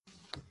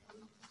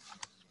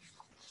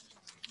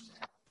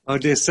Oh,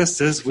 dear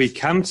sisters, we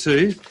come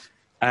to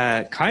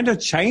kind of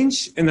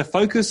change in the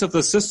focus of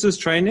the sisters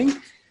training.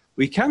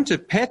 We come to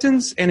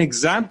patterns and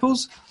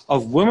examples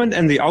of women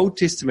in the Old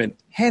Testament.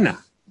 Hannah.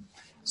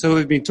 So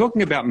we've been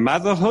talking about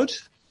motherhood,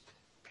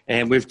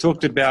 and we've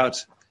talked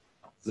about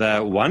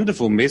the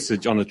wonderful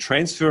message on the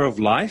transfer of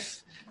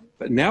life.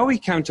 But now we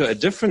come to a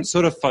different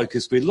sort of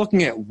focus. We're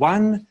looking at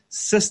one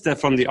sister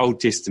from the Old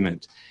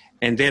Testament,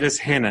 and that is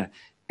Hannah.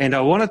 And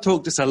I want to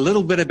talk just a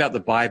little bit about the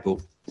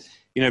Bible.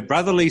 You know,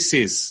 Brother Lee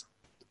says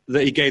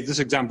that he gave this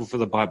example for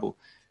the Bible.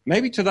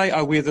 Maybe today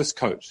I wear this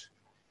coat,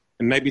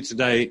 and maybe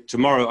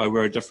tomorrow I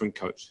wear a different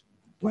coat.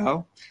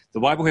 Well, the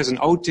Bible has an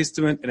Old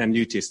Testament and a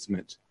New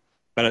Testament,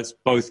 but it's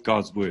both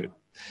God's Word.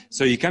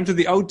 So you come to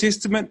the Old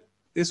Testament,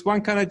 there's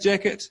one kind of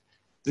jacket,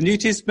 the New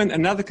Testament,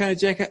 another kind of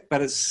jacket,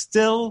 but it's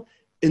still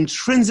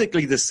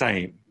intrinsically the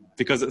same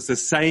because it's the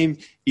same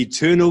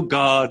eternal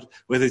God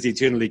with his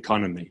eternal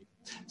economy.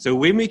 So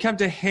when we come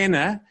to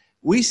Hannah,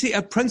 we see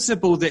a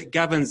principle that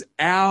governs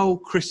our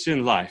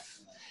Christian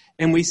life.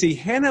 And we see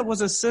Hannah was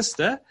a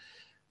sister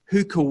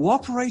who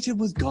cooperated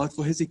with God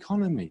for his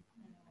economy.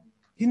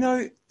 You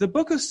know, the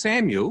book of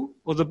Samuel,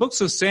 or the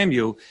books of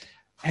Samuel,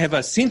 have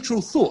a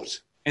central thought.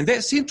 And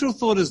that central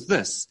thought is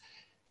this: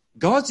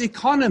 God's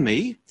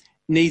economy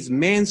needs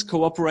man's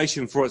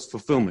cooperation for its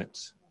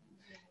fulfillment.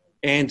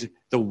 And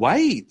the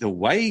way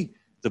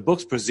the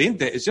books present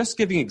that is just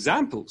giving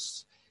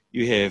examples.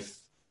 You have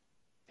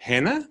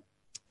Hannah,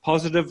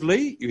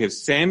 positively, you have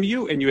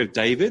Samuel, and you have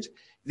David.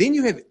 Then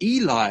you have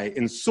Eli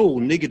and Saul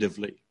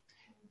negatively.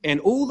 And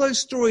all those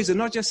stories are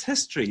not just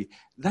history.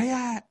 They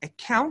are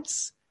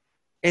accounts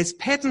as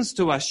patterns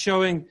to us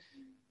showing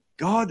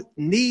God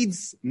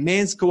needs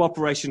man's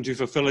cooperation to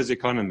fulfill his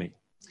economy.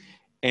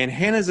 And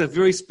Hannah's a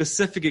very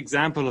specific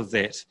example of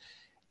that.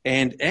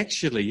 And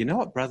actually, you know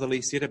what Brother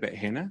Lee said about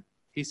Hannah?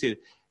 He said,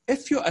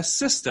 if you're a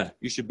sister,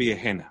 you should be a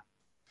Hannah.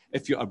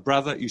 If you're a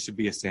brother, you should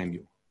be a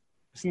Samuel.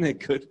 Isn't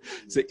that good?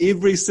 So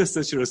every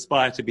sister should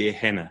aspire to be a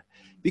Hannah,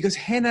 because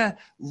Hannah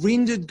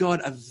rendered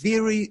God a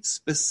very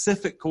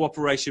specific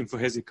cooperation for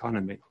his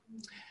economy.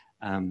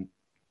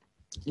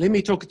 Let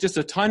me talk just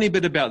a tiny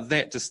bit about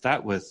that to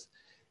start with.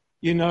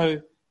 You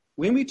know,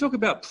 when we talk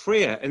about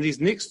prayer, and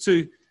these next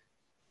two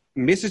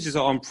messages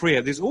are on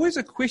prayer, there's always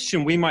a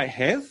question we might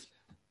have.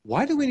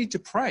 Why do we need to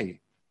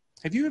pray?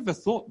 Have you ever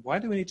thought, why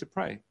do we need to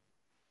pray?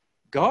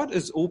 God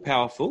is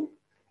all-powerful,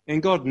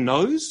 and God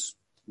knows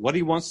what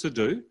he wants to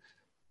do.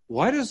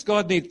 Why does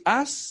God need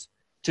us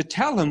to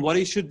tell him what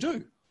he should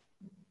do?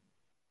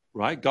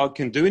 Right? God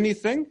can do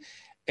anything,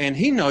 and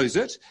he knows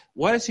it.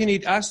 Why does he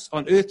need us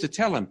on earth to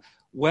tell him?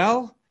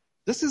 Well,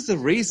 this is the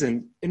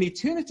reason. In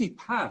eternity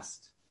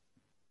past,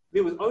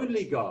 there was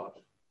only God.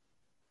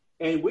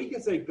 And we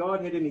can say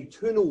God had an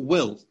eternal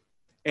will.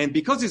 And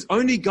because there's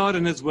only God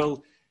and his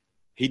will,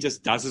 he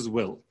just does his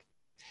will.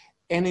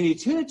 And in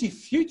eternity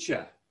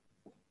future,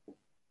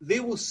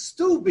 there will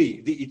still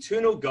be the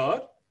eternal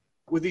God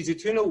with his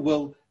eternal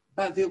will,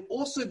 but there'll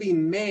also be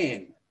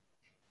man.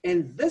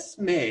 And this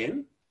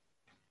man,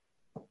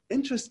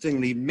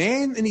 interestingly,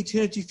 man in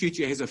eternity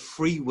future has a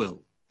free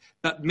will,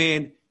 but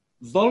man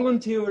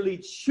voluntarily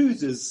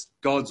chooses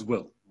God's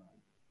will.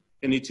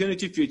 In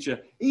eternity future,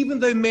 even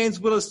though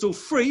man's will is still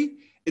free,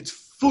 it's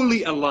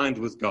fully aligned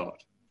with God.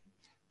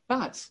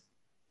 But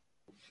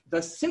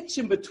the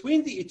section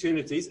between the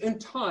eternities in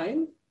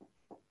time,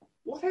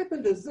 what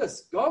happened is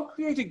this: God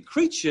created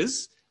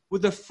creatures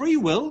with a free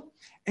will,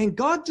 and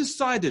God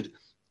decided,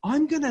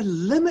 I'm going to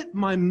limit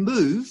my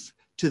move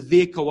to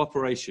their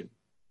cooperation.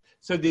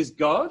 So there's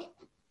God,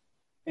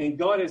 and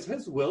God has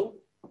his will,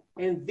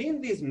 and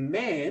then there's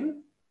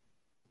man,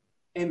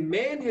 and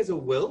man has a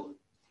will,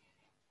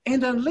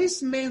 and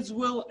unless man's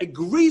will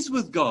agrees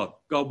with God,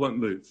 God won't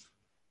move.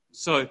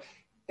 So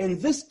in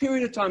this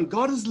period of time,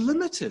 God is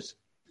limited.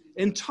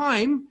 In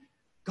time,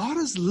 God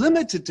is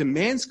limited to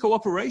man's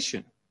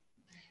cooperation.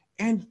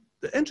 And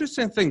the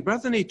interesting thing,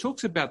 Brother Nee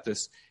talks about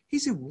this. He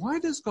said, why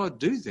does God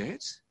do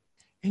that?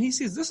 And he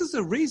says, this is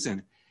the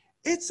reason.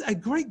 It's a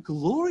great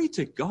glory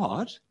to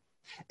God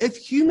if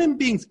human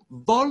beings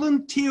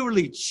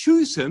voluntarily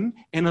choose him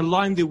and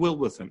align their will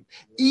with him,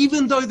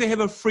 even though they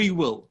have a free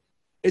will.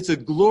 It's a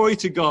glory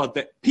to God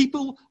that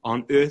people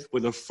on earth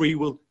with a free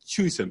will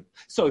choose him.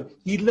 So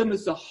he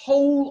limits the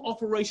whole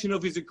operation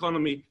of his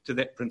economy to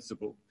that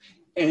principle.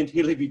 And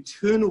he'll have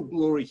eternal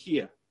glory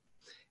here.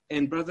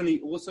 And Brother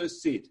Nee also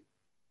said,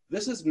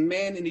 this is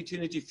man in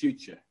eternity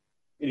future.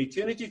 In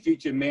eternity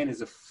future, man has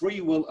a free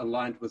will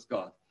aligned with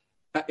God.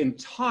 But in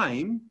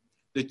time,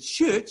 the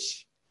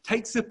church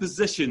takes a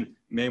position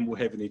man will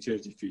have an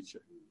eternity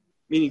future.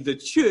 Meaning the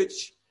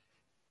church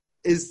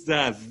is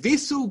the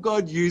vessel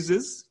God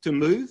uses to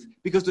move,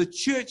 because the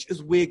church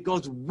is where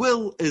God's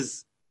will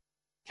is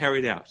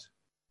carried out.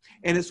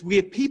 And it's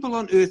where people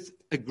on earth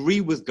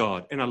agree with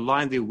God and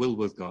align their will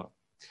with God.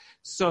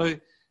 So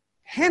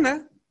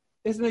Hannah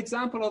is an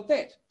example of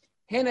that.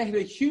 Hannah had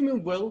a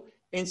human will,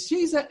 and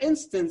she's an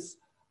instance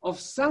of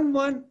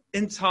someone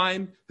in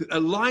time who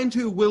aligned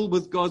her will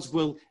with God's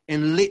will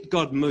and let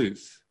God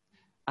move.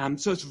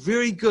 So it's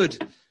very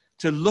good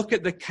to look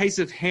at the case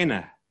of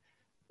Hannah.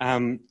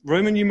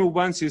 Roman numeral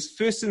 1 says,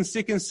 1st and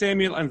 2nd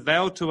Samuel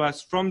unveil to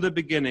us from the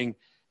beginning,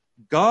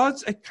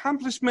 God's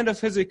accomplishment of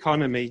his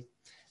economy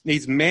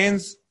needs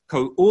man's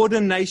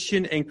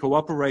coordination and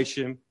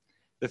cooperation.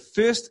 The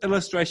first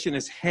illustration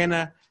is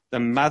Hannah, the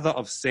mother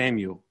of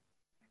Samuel.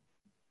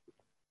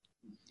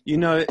 You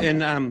know, in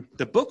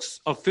the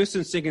books of 1st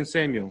and 2nd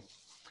Samuel,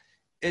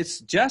 it's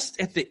just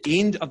at the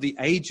end of the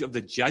age of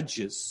the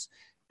judges.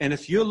 And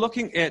if you're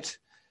looking at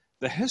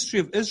the history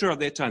of Israel at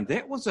that time,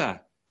 that was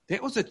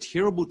a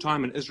terrible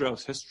time in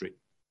Israel's history.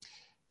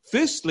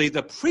 Firstly,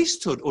 the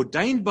priesthood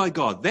ordained by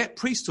God, that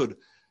priesthood,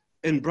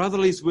 in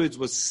Brotherly's words,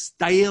 was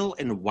stale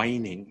and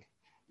waning,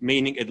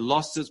 meaning it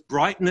lost its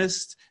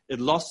brightness, it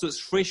lost its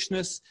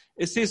freshness.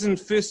 It says in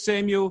 1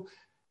 Samuel,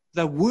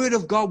 the word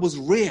of God was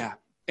rare,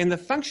 and the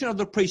function of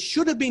the priest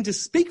should have been to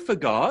speak for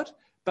God,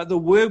 but the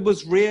word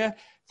was rare.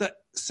 The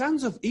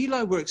sons of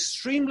Eli were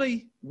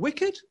extremely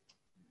wicked.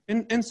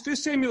 In 1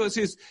 Samuel, it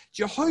says,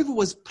 Jehovah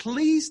was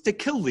pleased to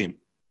kill them.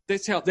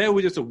 That's how they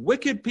were just a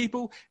wicked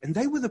people, and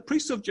they were the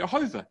priests of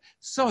Jehovah.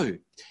 So,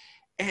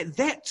 at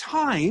that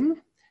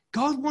time,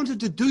 God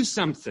wanted to do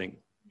something.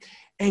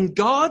 And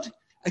God,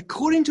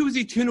 according to his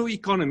eternal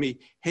economy,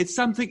 had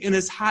something in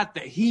his heart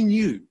that he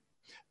knew.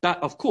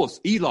 But, of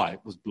course, Eli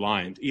was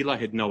blind. Eli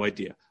had no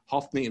idea.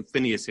 Hophni and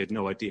Phinehas had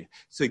no idea.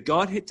 So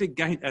God had to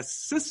gain a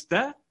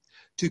sister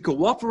to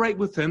cooperate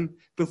with him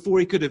before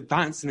he could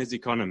advance in his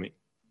economy.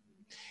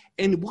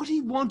 And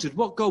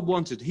what God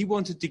wanted, he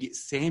wanted to get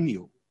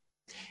Samuel.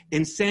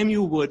 And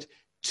Samuel would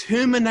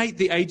terminate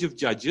the age of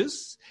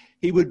judges.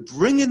 He would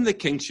bring in the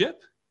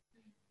kingship.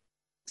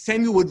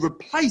 Samuel would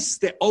replace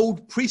the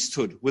old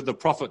priesthood with the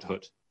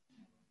prophethood.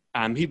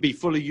 He'd be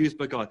fully used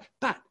by God.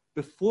 But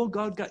before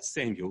God got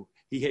Samuel,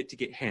 he had to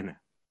get Hannah.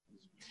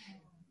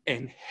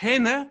 And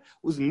Hannah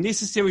was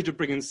necessary to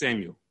bring in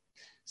Samuel.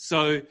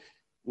 So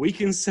we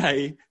can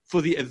say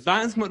for the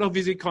advancement of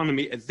his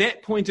economy, at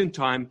that point in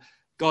time,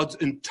 God's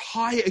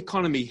entire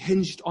economy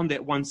hinged on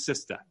that one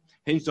sister,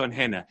 hinged on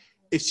Hannah.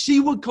 If she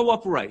would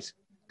cooperate,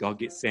 God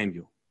gets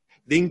Samuel.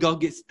 Then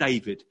God gets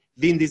David.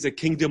 Then there's a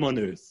kingdom on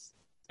earth.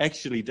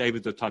 Actually,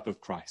 David's a type of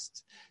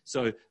Christ.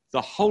 So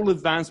the whole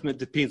advancement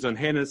depends on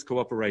Hannah's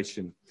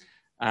cooperation.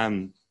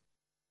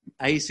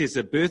 A says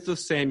the birth of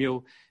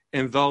Samuel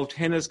involved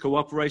Hannah's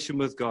cooperation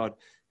with God.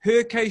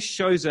 Her case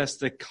shows us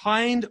the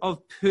kind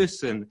of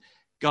person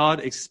God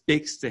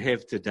expects to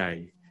have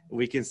today.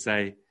 We can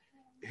say,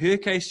 her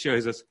case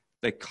shows us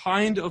the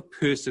kind of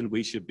person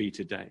we should be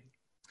today.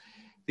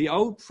 The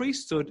old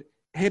priesthood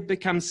had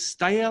become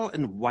stale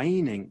and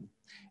waning,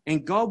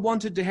 and God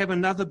wanted to have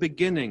another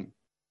beginning.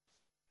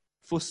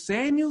 For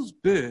Samuel's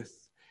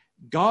birth,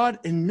 God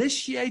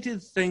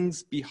initiated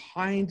things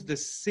behind the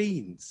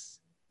scenes.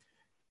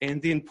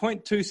 And then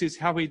point 2 says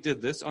how he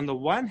did this. On the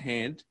one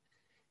hand,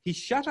 he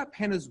shut up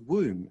Hannah's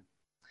womb.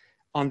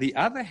 On the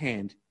other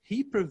hand,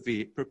 he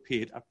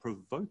prepared a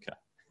provoker.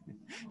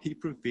 He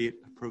prepared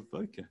a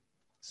provoker.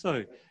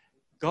 So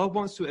God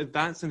wants to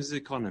advance in his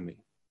economy.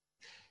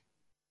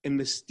 And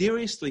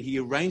mysteriously, he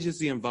arranges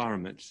the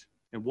environment.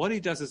 And what he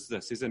does is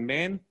this. There's a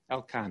man,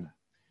 Elkanah,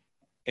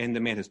 and the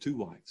man has 2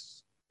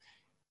 wives.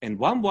 And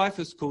one wife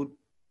is called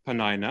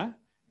Peninnah,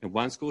 and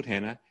one's called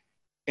Hannah.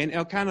 And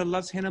Elkanah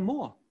loves Hannah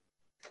more.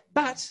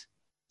 But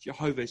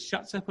Jehovah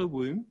shuts up her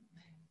womb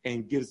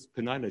and gives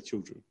Peninnah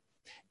children.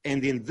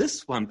 And then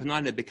this one,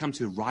 Peninnah, becomes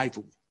her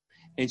rival.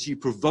 And she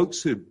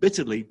provokes her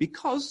bitterly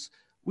because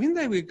when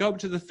they would go up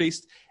to the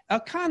feast,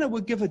 Elkanah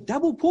would give a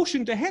double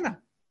portion to Hannah.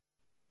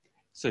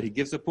 So he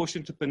gives a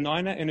portion to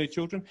Peninnah and her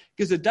children,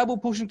 gives a double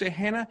portion to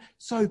Hannah,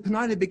 so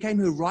Peninnah became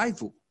her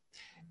rival.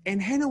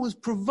 And Hannah was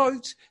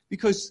provoked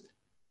because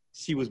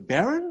she was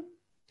barren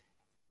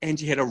and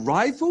she had a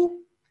rival.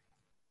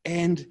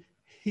 And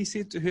he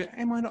said to her,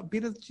 am I not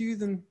better to you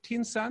than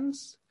 10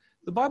 sons?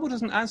 The Bible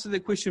doesn't answer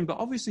that question, but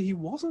obviously he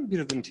wasn't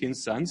better than 10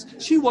 sons.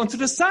 She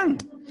wanted a son.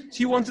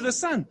 She wanted a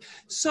son.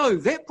 So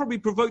that probably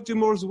provoked her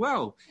more as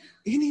well.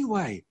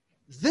 Anyway,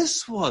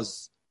 this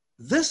was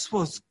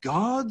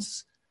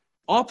God's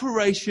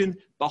operation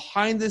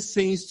behind the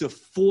scenes to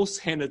force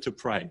Hannah to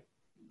pray.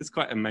 It's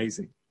quite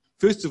amazing.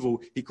 First of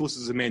all, he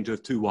causes a man to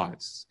have 2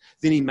 wives.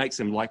 Then he makes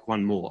him like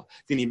one more.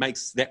 Then he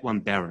makes that one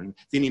barren.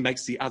 Then he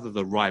makes the other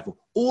the rival.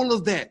 All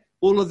of that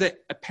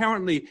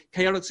apparently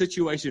chaotic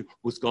situation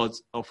was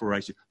God's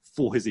operation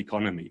for his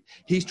economy.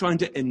 He's trying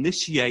to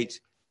initiate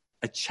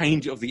a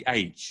change of the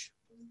age.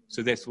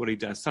 So that's what he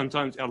does.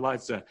 Sometimes our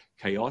lives are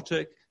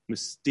chaotic,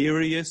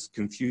 mysterious,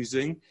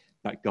 confusing,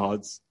 but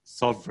God's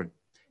sovereign,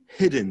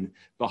 hidden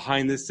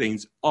behind the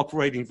scenes,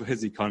 operating for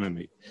his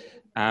economy.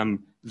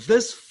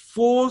 This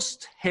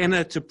forced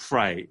Hannah to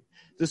pray.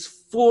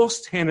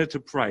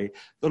 The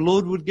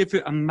Lord would give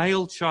her a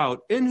male child.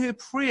 In her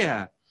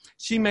prayer,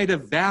 she made a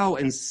vow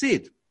and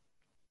said,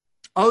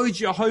 O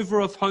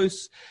Jehovah of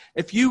hosts,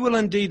 if you will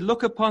indeed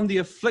look upon the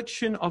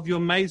affliction of your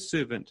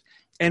maidservant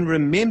and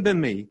remember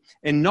me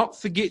and not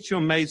forget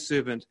your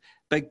maidservant,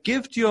 but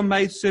give to your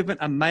maidservant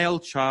a male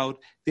child,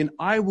 then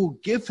I will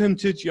give him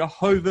to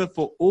Jehovah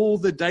for all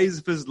the days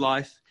of his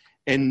life,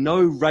 and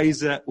no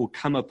razor will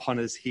come upon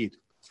his head.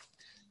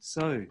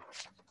 So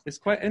it's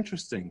quite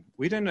interesting.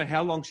 We don't know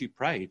how long she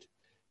prayed,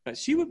 but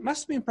she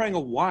must have been praying a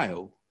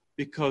while,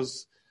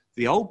 because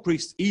the old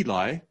priest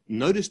Eli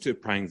noticed her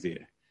praying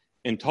there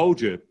and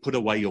told her, put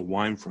away your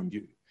wine from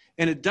you.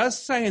 And it does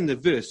say in the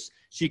verse,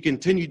 she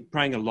continued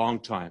praying a long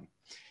time.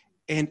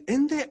 And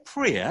in that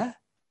prayer,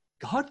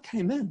 God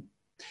came in.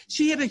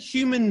 She had a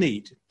human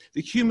need.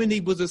 The human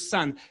need was a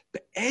son.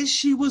 But as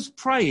she was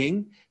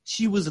praying,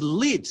 she was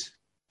led.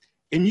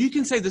 And you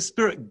can say the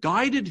Spirit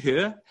guided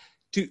her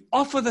to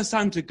offer the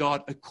son to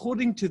God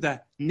according to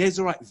the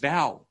Nazirite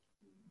vow.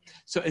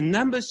 So in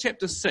Numbers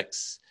chapter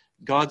 6,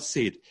 God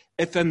said,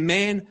 if a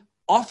man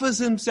offers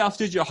himself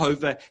to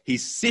Jehovah,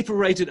 he's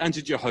separated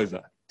unto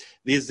Jehovah.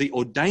 There's the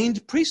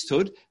ordained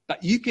priesthood,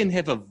 but you can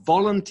have a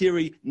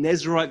voluntary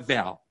Nazirite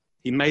vow.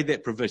 He made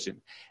that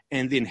provision.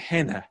 And then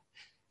Hannah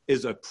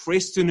is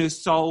oppressed in her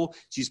soul.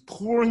 She's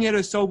pouring out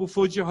her soul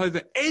before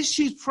Jehovah. As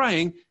she's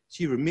praying,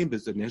 she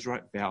remembers the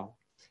Nazirite vow.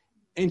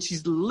 And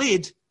she's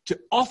led to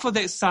offer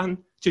that son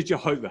to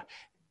Jehovah.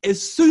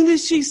 As soon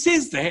as she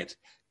says that,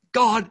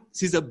 God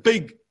says a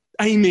big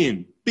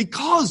amen.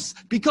 Because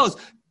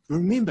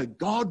remember,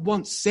 God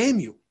wants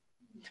Samuel.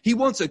 He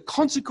wants a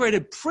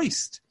consecrated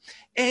priest.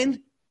 And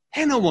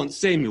Hannah wants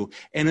Samuel.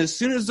 And as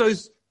soon as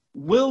those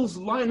wills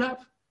line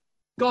up,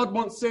 God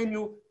wants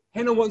Samuel,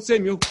 Hannah wants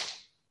Samuel.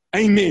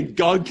 Amen.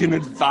 God can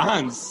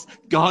advance.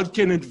 God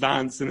can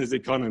advance in his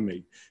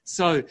economy.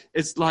 So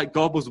it's like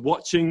God was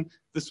watching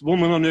this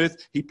woman on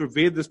earth. He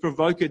prepared this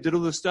provoker, did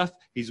all this stuff.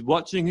 He's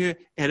watching her.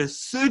 At a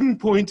certain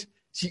point,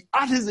 she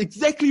utters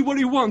exactly what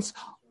he wants.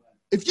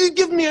 If you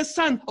give me a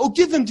son, I'll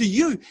give him to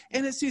you.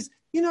 And it says,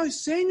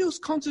 Samuel's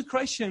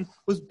consecration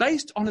was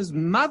based on his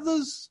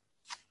mother's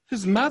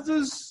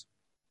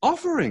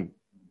offering,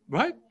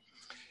 right?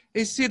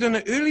 It said in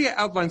an earlier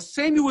outline,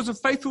 Samuel was a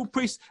faithful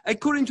priest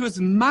according to his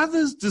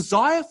mother's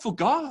desire for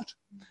God.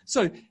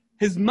 So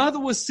his mother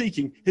was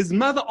seeking, his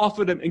mother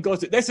offered him, and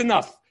God said, that's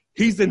enough.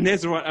 He's the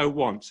Nazirite I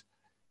want.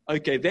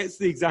 Okay, that's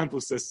the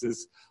example,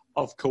 sisters,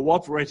 of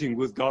cooperating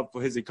with God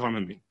for his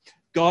economy.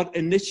 God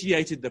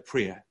initiated the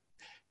prayer.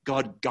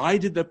 God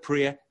guided the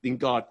prayer, then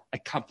God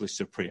accomplished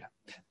the prayer.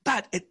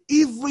 But at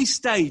every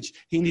stage,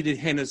 he needed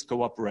Hannah's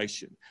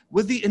cooperation.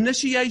 With the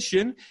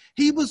initiation,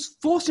 he was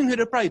forcing her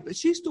to pray, but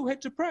she still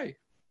had to pray.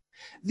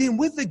 Then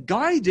with the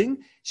guiding,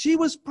 she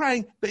was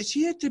praying, but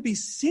she had to be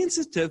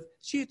sensitive.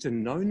 She had to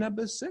know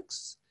number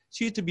 6.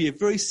 She had to be a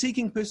very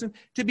seeking person,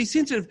 to be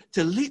sensitive,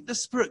 to let the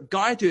Spirit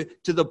guide her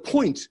to the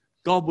point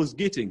God was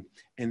getting.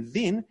 And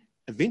then,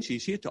 eventually,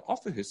 she had to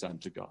offer her son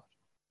to God.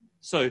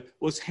 So,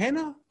 was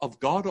Hannah of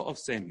God or of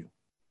Samuel?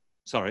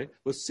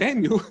 Was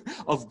Samuel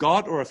of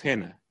God or of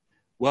Hannah?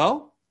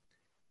 Well,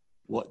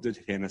 what did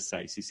Hannah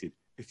say? She said,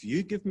 if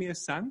you give me a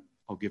son,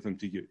 I'll give him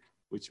to you.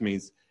 Which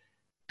means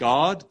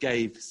God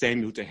gave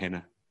Samuel to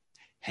Hannah.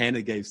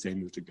 Hannah gave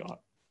Samuel to God.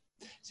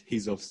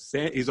 He's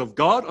of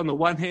God on the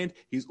one hand,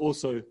 he's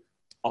also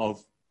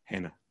of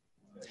Hannah.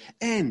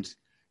 And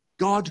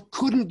God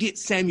couldn't get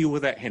Samuel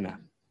without Hannah.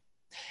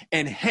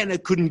 And Hannah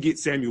couldn't get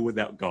Samuel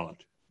without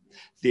God.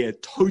 They're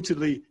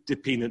totally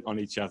dependent on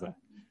each other.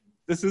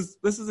 This is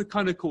the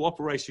kind of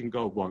cooperation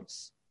God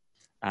wants.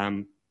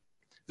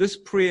 This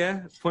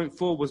prayer, point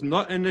 4,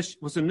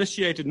 was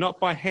initiated not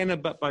by Hannah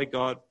but by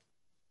God.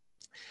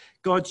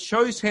 God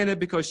chose Hannah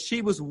because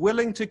she was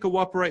willing to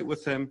cooperate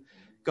with him.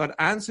 God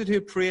answered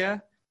her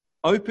prayer,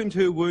 opened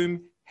her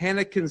womb.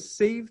 Hannah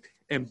conceived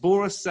and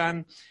bore a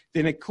son.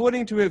 Then,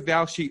 according to her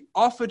vow, she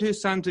offered her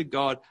son to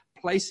God,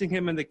 placing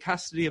him in the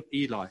custody of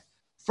Eli.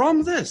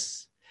 From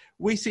this,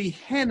 we see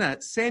Hannah,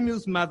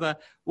 Samuel's mother,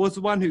 was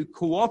one who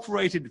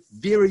cooperated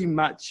very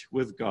much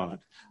with God.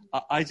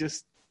 I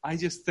just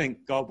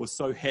think God was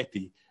so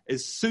happy.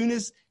 As soon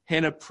as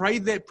Hannah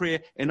prayed that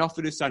prayer and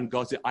offered her son,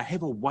 God said, I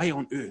have a way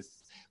on earth.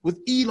 With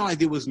Eli,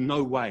 there was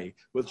no way.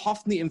 With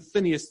Hophni and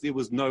Phinehas, there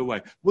was no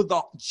way. With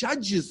the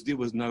judges, there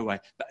was no way.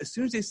 But as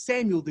soon as there's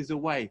Samuel, there's a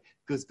way,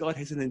 because God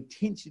has an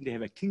intention to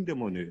have a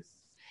kingdom on earth.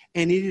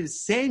 And it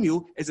is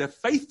Samuel as a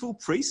faithful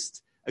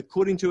priest,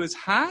 according to his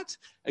heart,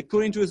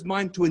 according to his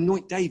mind, to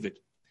anoint David.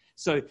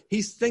 So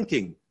he's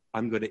thinking,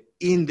 I'm going to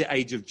end the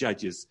age of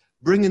judges,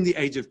 bring in the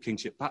age of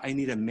kingship, but I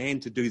need a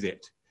man to do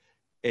that.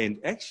 And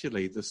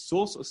actually, the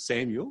source of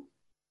Samuel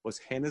was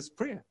Hannah's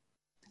prayer.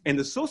 And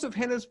the source of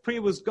Hannah's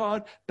prayer was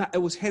God, but it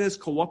was Hannah's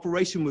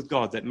cooperation with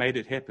God that made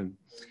it happen.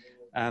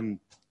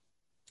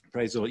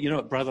 Praise the Lord. You know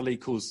what Brother Lee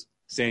calls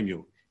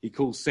Samuel? He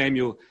calls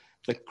Samuel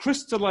the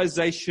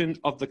crystallization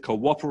of the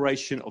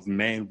cooperation of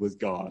man with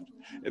God.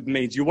 It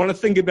means you want to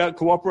think about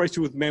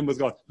cooperation with man with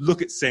God.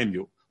 Look at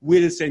Samuel.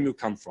 Where did Samuel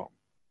come from?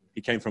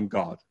 He came from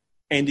God,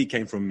 and he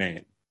came from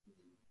man.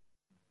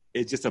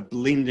 It's just a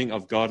blending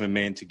of God and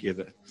man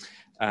together.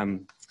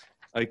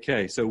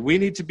 Okay, so we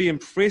need to be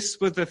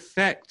impressed with the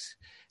fact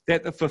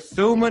that the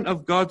fulfillment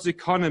of God's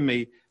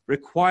economy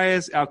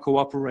requires our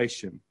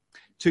cooperation.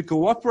 To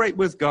cooperate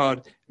with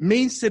God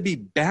means to be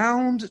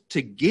bound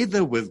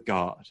together with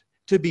God.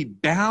 To be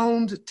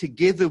bound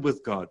together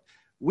with God.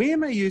 We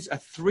may use a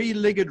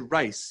 3-legged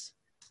race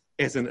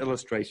as an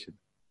illustration.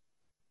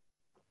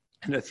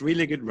 In a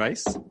three-legged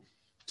race,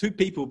 two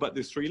people, but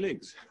there's three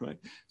legs, right?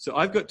 So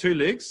I've got two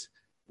legs.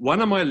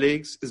 One of my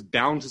legs is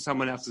bound to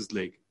someone else's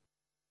leg.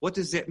 What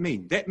does that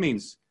mean? That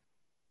means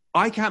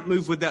I can't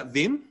move without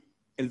them,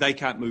 and they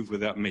can't move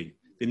without me.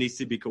 There needs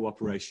to be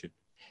cooperation.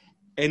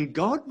 And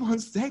God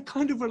wants that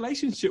kind of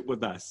relationship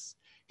with us.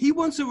 He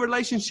wants a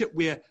relationship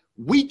where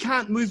we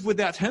can't move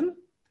without him,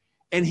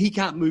 and he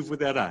can't move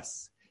without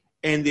us.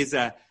 And there's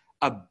a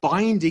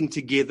binding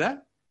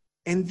together.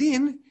 And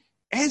then,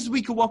 as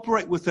we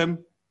cooperate with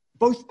him,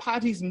 both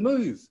parties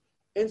move.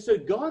 And so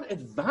God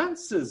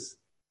advances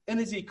in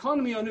his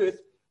economy on earth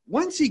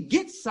once he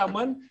gets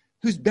someone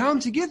who's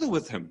bound together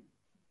with him.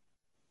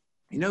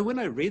 You know, when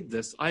I read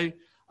this, I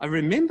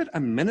remembered a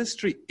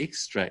ministry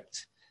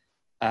extract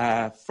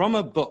from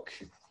a book.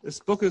 This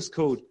book is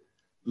called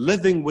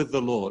Living with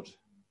the Lord.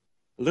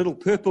 A little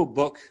purple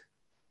book,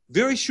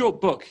 very short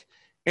book.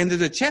 And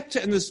there's a chapter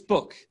in this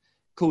book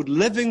called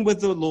Living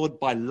with the Lord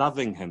by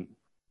Loving Him.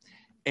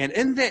 And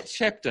in that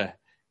chapter,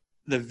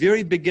 the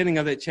very beginning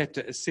of that chapter,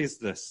 it says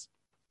this: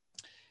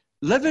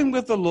 living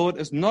with the Lord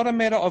is not a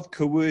matter of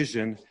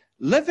coercion.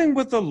 Living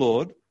with the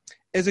Lord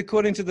is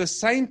according to the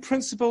same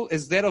principle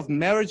as that of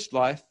marriage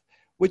life,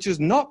 which is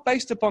not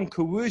based upon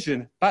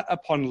coercion, but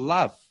upon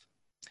love.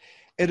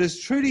 It is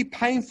truly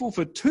painful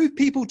for two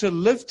people to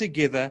live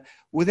together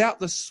without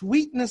the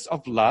sweetness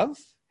of love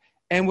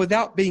and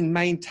without being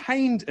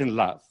maintained in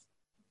love.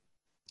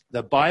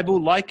 The Bible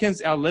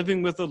likens our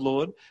living with the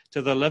Lord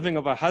to the living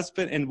of a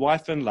husband and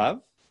wife in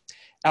love.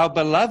 Our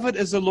beloved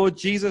is the Lord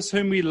Jesus,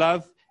 whom we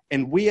love,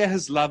 and we are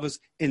his lovers.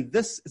 And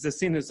this is a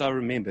sentence I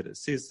remembered. It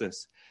says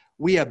this: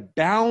 we are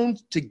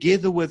bound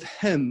together with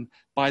him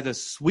by the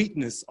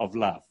sweetness of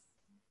love.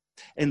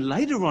 And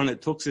later on,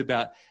 it talks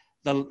about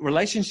the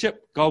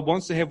relationship God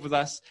wants to have with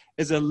us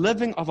is a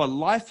living of a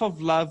life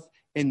of love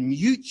and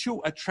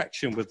mutual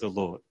attraction with the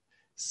Lord.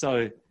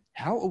 So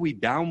how are we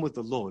bound with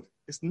the Lord?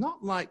 It's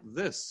not like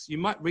this. You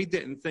might read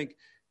that and think,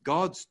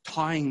 God's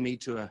tying me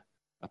to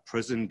a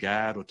prison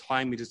guard or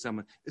tying me to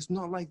someone. It's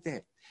not like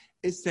that.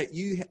 It's that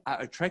you are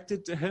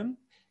attracted to him,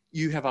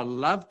 you have a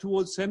love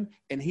towards him,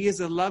 and he has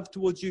a love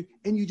towards you,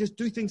 and you just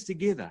do things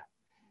together.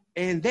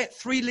 And that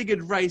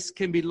three-legged race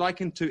can be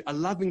likened to a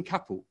loving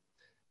couple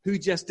who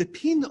just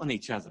depend on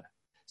each other.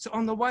 So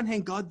on the one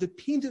hand, God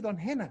depended on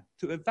Hannah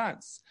to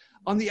advance.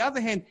 On the other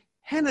hand,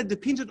 Hannah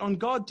depended on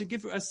God to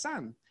give her a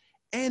son.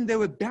 And they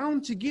were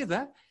bound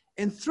together,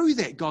 and through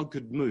that, God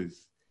could move.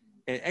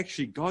 And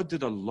actually, God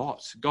did a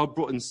lot. God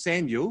brought in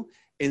Samuel,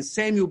 and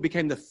Samuel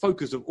became the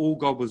focus of all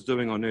God was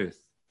doing on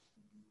earth.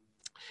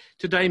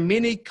 Today,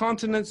 many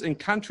continents and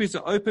countries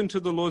are open to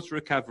the Lord's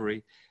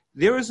recovery.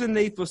 There is a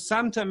need for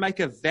some to make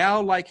a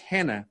vow like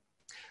Hannah.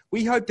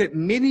 We hope that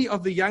many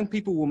of the young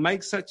people will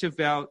make such a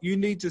vow. You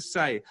need to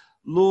say,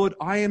 Lord,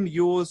 I am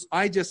yours.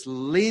 I just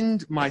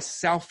lend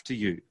myself to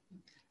you.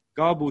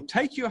 God will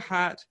take your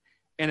heart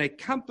and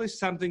accomplish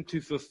something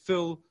to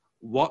fulfill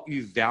what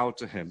you vow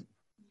to him.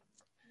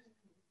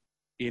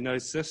 You know,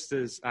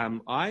 sisters,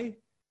 I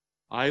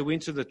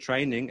went to the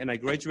training and I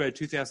graduated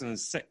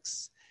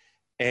 2006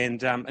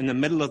 and in the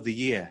middle of the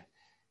year.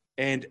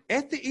 And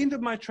at the end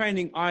of my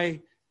training,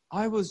 I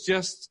was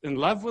just in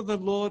love with the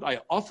Lord. I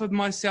offered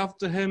myself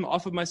to him,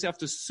 offered myself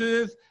to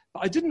serve,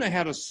 but I didn't know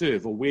how to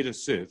serve or where to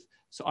serve.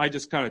 So I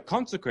just kind of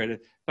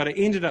consecrated, but I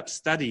ended up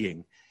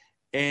studying.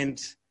 And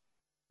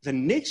the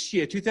next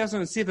year,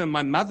 2007,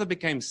 my mother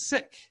became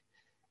sick.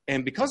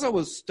 And because I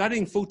was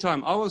studying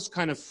full-time, I was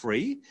kind of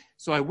free.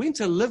 So I went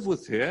to live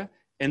with her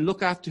and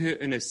look after her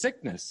in her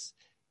sickness.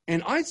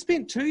 And I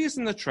spent 2 years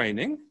in the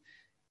training,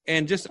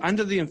 and just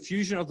under the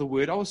infusion of the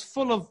word, I was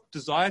full of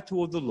desire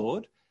toward the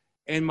Lord.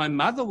 And my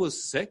mother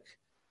was sick,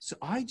 so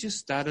I just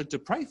started to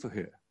pray for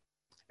her.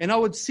 And I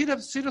would set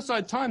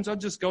aside times,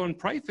 I'd just go and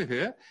pray for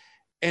her,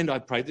 and I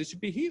prayed that she'd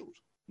be healed.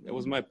 That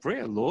was my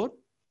prayer. Lord,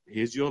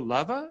 here's your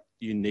lover.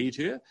 You need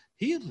her.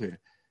 Heal her.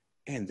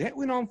 And that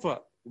went on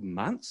for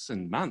months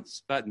and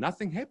months, but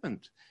nothing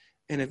happened.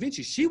 And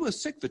eventually, she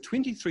was sick for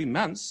 23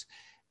 months,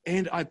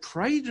 and I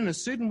prayed in a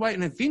certain way,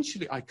 and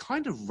eventually I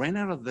kind of ran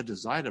out of the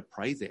desire to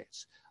pray that.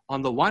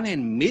 On the one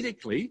hand,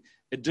 medically,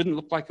 it didn't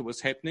look like it was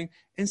happening.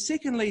 And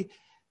secondly,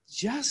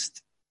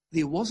 just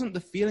there wasn't the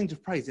feeling to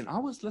pray. Then I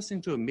was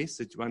listening to a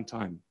message one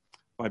time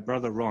by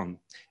Brother Ron,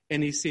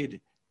 and he said,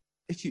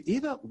 if you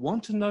ever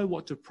want to know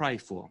what to pray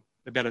for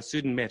about a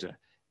certain matter,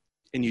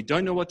 and you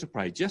don't know what to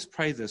pray, just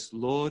pray this: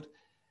 Lord,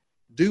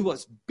 do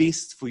what's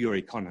best for your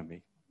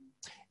economy.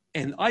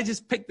 And I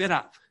just picked that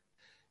up.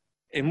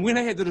 And when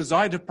I had the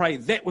desire to pray,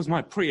 that was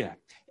my prayer.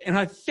 And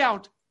I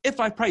felt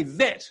if I prayed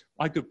that,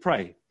 I could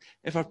pray.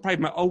 If I prayed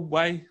my old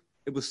way,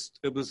 it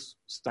was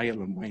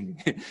stale and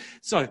waning.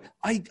 So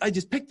I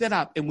just picked that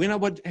up. And when I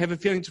would have a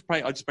feeling to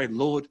pray, I just prayed,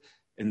 Lord,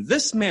 in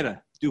this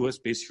matter, do what's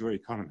best for your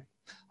economy.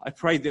 I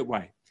prayed that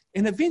way.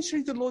 And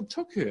eventually the Lord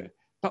took her.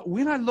 But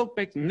when I look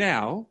back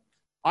now,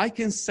 I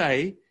can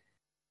say,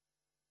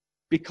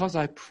 because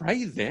I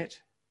prayed that,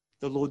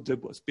 the Lord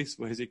did what's best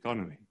for his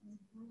economy.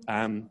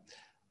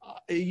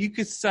 You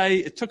could say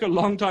it took a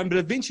long time, but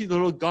eventually the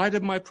Lord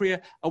guided my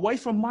prayer away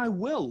from my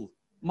will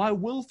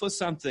for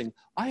something.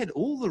 I had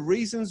all the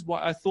reasons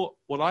why I thought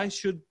what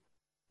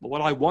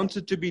I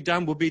wanted to be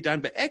done will be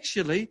done. But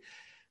actually,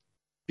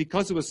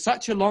 because it was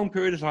such a long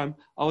period of time,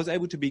 I was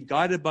able to be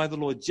guided by the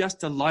Lord just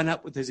to line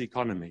up with his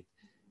economy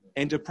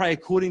and to pray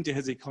according to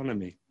his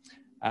economy.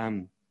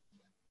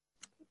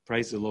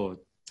 Praise the Lord.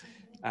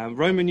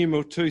 Roman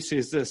numeral 2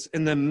 says this: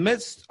 in the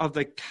midst of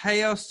the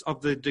chaos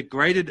of the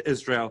degraded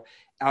Israel,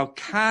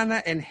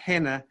 Elkanah and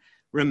Hannah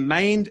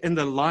remained in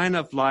the line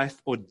of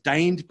life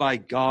ordained by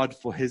God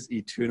for his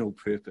eternal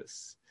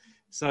purpose.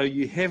 So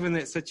you have in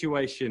that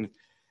situation,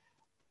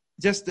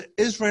 just that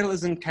Israel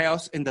is in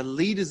chaos and the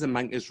leaders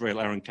among Israel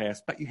are in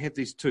chaos, but you have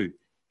these two,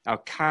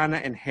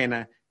 Elkanah and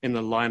Hannah, in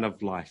the line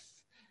of life.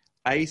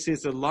 A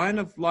says the line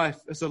of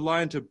life is a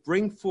line to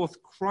bring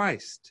forth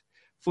Christ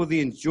for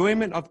the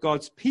enjoyment of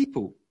God's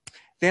people,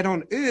 that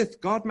on earth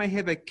God may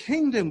have a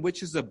kingdom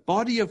which is the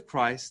body of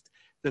Christ,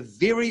 the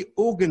very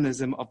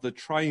organism of the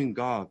triune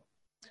God.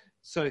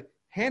 So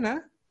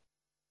Hannah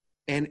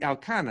and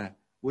Elkanah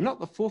were not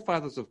the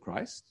forefathers of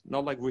Christ,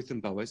 not like Ruth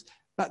and Boaz,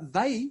 but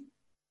they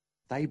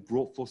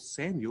brought forth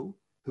Samuel,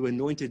 who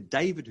anointed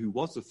David, who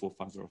was the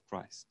forefather of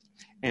Christ,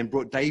 and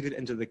brought David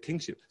into the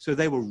kingship. So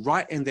they were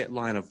right in that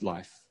line of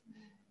life.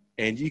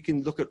 And you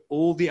can look at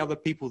all the other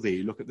people there.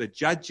 You look at the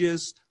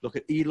judges, look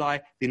at Eli.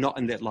 They're not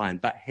in that line,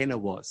 but Hannah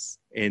was,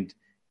 and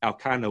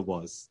Elkanah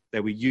was. They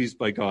were used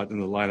by God in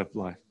the line of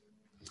life.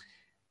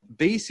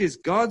 B says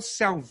God's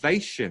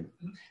salvation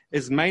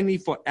is mainly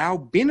for our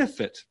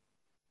benefit,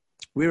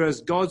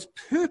 whereas God's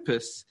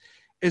purpose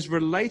is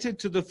related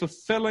to the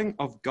fulfilling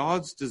of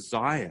God's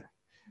desire.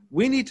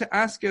 We need to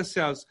ask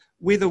ourselves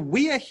whether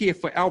we are here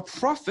for our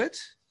profit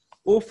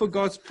or for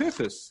God's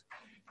purpose.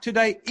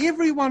 Today,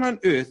 everyone on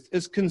earth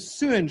is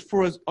concerned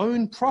for his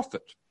own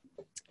profit.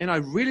 And I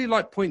really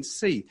like point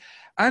C.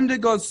 Under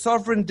God's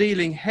sovereign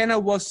dealing, Hannah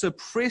was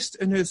suppressed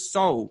in her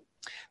soul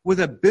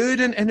with a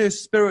burden in her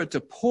spirit to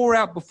pour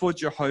out before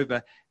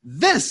Jehovah.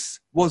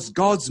 This was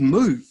God's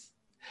move.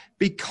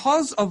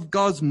 Because of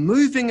God's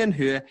moving in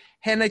her,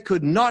 Hannah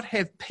could not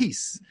have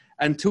peace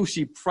until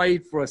she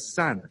prayed for a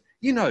son.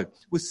 You know,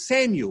 with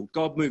Samuel,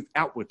 God moved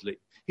outwardly.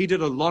 He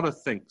did a lot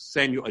of things.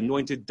 Samuel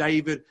anointed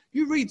David.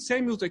 You read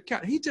Samuel's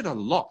account. He did a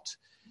lot.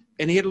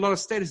 And he had a lot of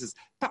statuses.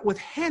 But with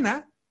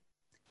Hannah,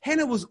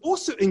 Hannah was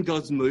also in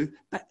God's move,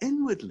 but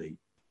inwardly.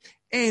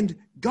 And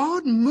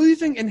God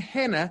moving in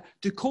Hannah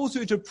to cause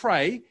her to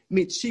pray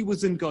meant she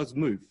was in God's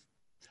move.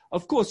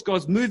 Of course,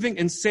 God's moving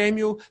in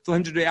Samuel for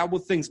him to do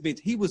outward things meant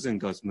he was in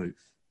God's move.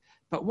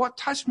 But what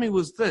touched me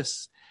was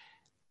this.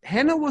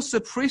 Hannah was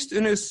suppressed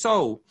in her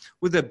soul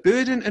with a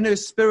burden in her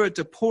spirit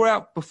to pour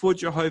out before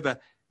Jehovah.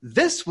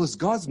 This was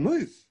God's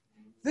move.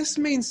 This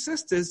means,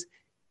 sisters,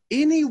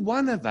 any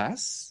one of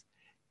us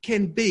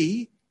can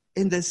be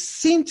in the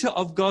center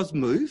of God's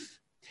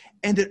move,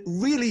 and it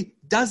really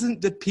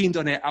doesn't depend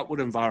on our outward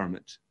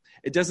environment.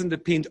 It doesn't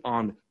depend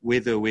on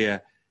whether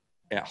we're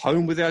at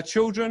home with our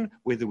children,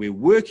 whether we're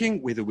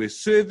working, whether we're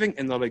serving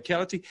in the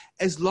locality,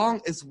 as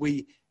long as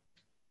we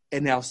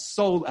and our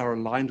soul are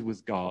aligned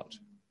with God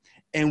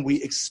and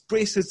we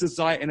express his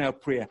desire in our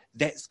prayer,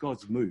 that's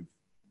God's move.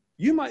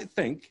 You might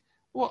think,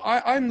 well,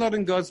 I'm not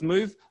in God's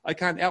move. I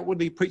can't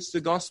outwardly preach the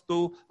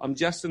gospel. I'm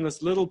just in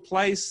this little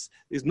place.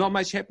 There's not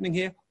much happening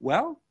here.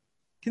 Well,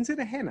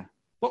 consider Hannah.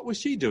 What was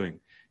she doing?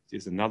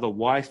 There's another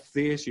wife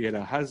there. She had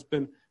a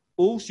husband.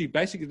 All she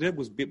basically did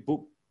was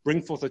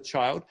bring forth a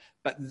child.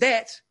 But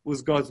that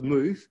was God's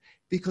move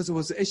because it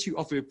was the issue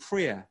of her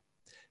prayer.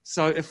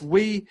 So if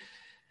we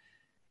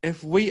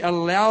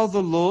allow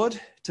the Lord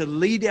to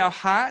lead our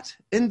heart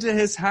into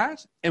his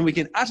heart, and we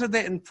can utter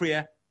that in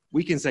prayer,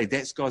 we can say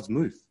that's God's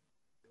move.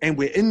 And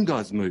we're in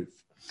God's move.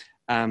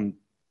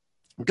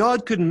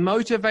 God could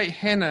motivate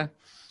Hannah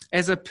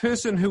as a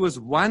person who was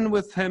one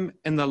with him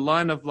in the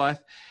line of life.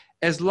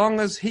 As long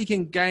as he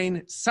can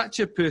gain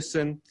such a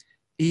person,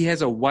 he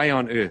has a way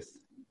on earth.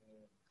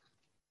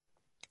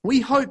 We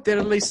hope that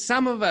at least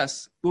some of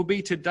us will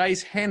be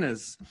today's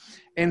Hannahs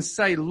and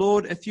say,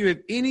 Lord, if you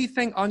have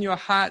anything on your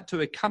heart to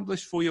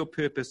accomplish for your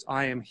purpose,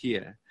 I am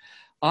here.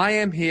 I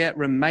am here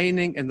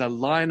remaining in the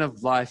line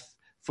of life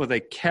for the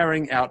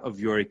carrying out of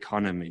your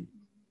economy.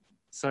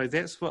 So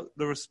that's what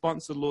the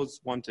response the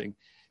Lord's wanting.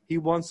 He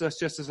wants us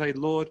just to say,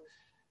 Lord,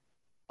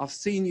 I've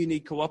seen you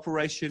need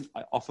cooperation.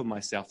 I offer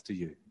myself to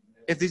you.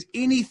 If there's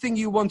anything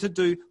you want to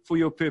do for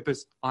your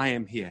purpose, I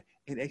am here.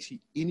 And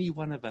actually, any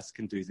one of us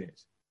can do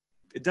that.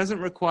 It doesn't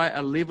require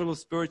a level of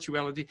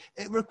spirituality.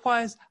 It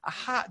requires a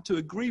heart to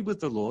agree with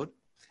the Lord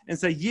and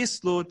say,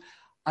 yes, Lord,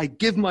 I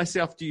give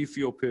myself to you for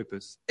your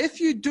purpose. If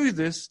you do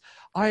this,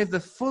 I have the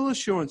full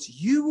assurance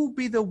you will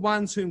be the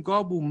ones whom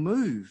God will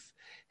move.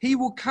 He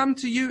will come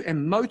to you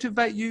and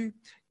motivate you.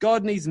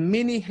 God needs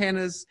many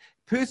Hannahs,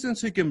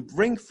 persons who can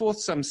bring forth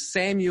some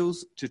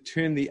Samuels to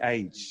turn the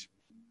age.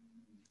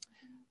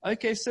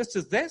 Okay,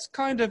 sisters, that's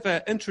kind of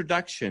an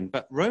introduction,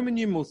 but Roman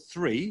numeral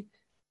 3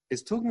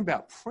 is talking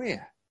about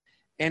prayer.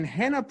 And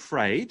Hannah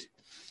prayed,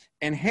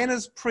 And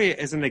Hannah's prayer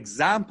is an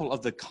example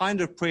of the kind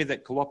of prayer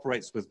that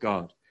cooperates with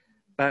God.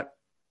 But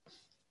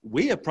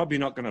we are probably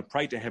not going to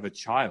pray to have a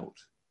child,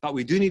 but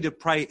we do need to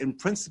pray in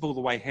principle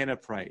the way Hannah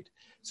prayed.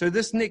 So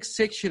this next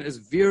section is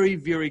very,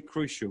 very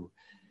crucial.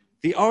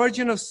 The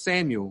origin of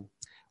Samuel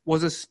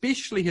was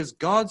especially his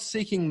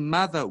God-seeking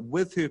mother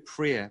with her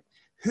prayer.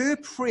 Her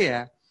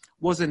prayer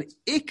was an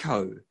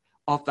echo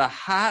of the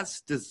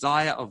heart's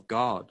desire of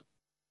God.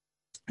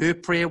 Her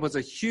prayer was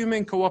a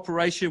human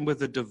cooperation with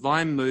the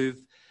divine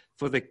move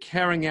for the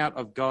carrying out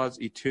of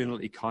God's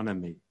eternal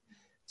economy.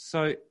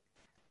 So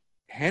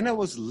Hannah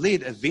was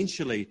led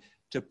eventually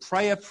to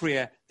pray a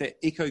prayer that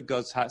echoed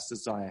God's heart's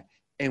desire.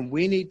 And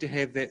we need to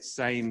have that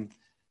same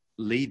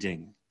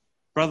leading.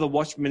 Brother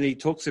Watchman, he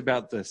talks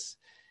about this.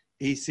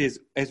 He says,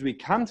 as we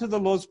come to the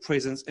Lord's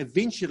presence,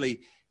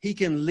 eventually he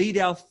can lead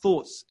our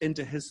thoughts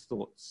into his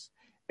thoughts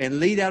and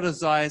lead our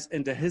desires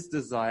into his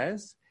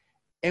desires.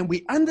 And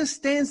we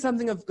understand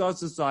something of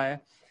God's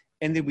desire,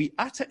 and then we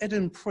utter it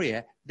in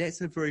prayer.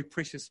 That's a very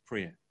precious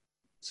prayer.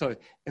 So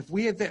if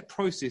we have that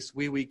process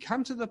where we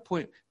come to the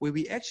point where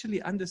we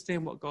actually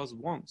understand what God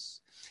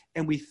wants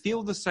and we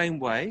feel the same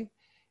way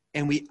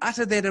and we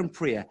utter that in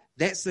prayer,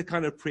 that's the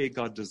kind of prayer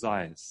God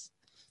desires.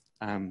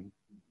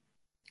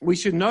 We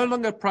should no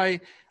longer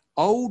pray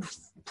old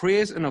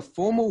prayers in a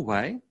formal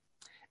way.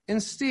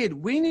 Instead,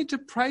 we need to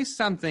pray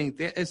something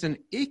that is an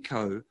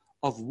echo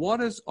of what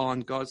is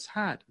on God's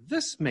heart.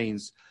 This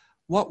means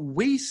what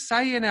we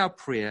say in our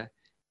prayer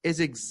is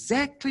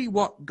exactly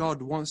what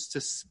God wants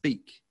to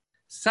speak.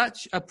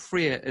 Such a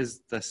prayer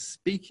is the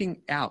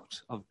speaking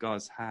out of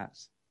God's heart.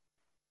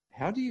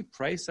 How do you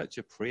pray such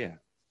a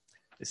prayer?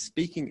 The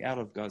speaking out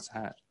of God's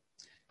heart.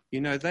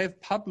 You know,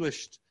 they've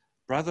published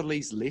Brother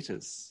Lee's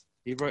letters.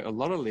 He wrote a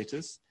lot of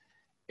letters,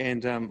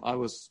 and I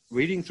was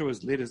reading through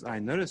his letters. I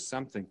noticed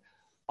something.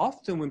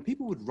 Often when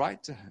people would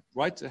write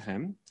to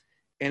him,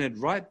 and he'd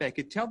write back,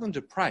 he'd tell them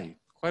to pray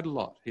quite a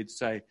lot. He'd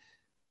say,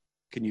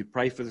 can you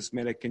pray for this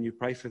matter? Can you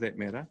pray for that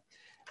matter?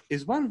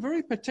 There's one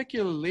very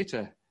particular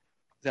letter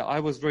that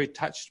I was very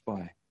touched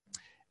by.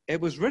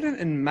 It was written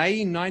in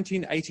May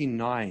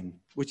 1989,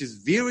 which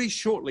is very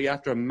shortly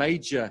after a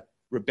major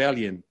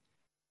rebellion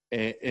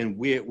in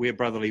where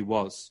Brother Lee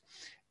was.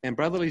 And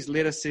Brother Lee's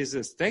letter says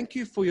this: thank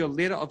you for your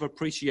letter of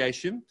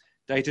appreciation,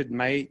 dated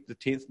May the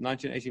 10th,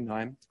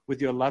 1989,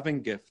 with your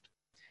loving gift.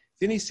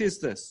 Then he says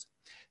this: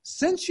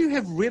 since you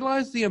have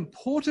realized the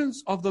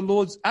importance of the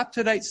Lord's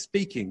up-to-date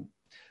speaking,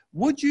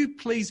 would you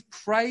please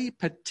pray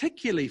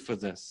particularly for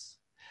this?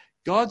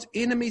 God's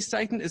enemy,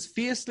 Satan, is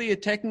fiercely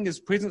attacking his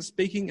present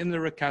speaking in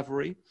the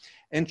recovery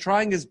and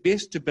trying his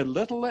best to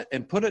belittle it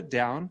and put it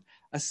down.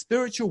 A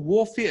spiritual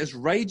warfare is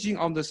raging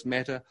on this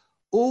matter.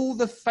 All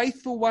the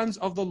faithful ones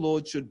of the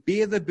Lord should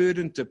bear the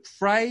burden to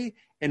pray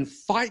and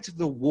fight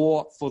the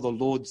war for the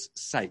Lord's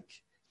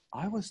sake.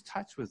 I was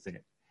touched with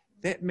that.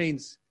 That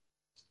means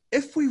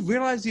if we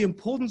realize the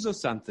importance of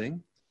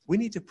something, we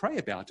need to pray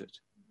about it.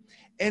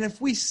 And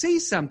if we see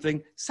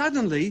something,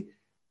 suddenly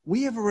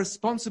we have a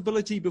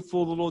responsibility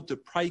before the Lord to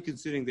pray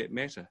concerning that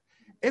matter.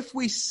 If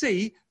we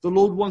see the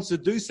Lord wants to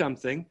do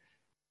something,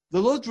 the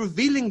Lord's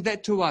revealing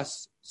that to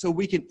us so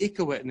we can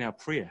echo it in our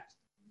prayer.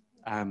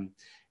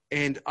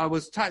 And I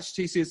was touched.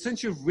 He says,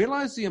 since you've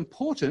realized the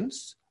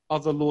importance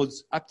of the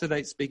Lord's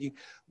up-to-date speaking,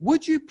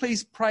 would you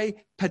please pray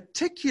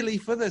particularly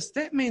for this?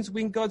 That means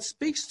when God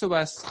speaks to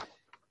us,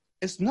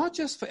 it's not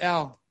just for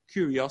our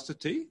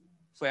curiosity,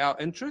 for our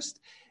interest.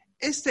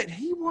 It's that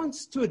he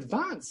wants to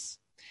advance.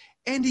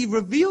 And he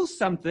reveals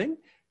something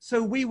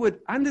so we would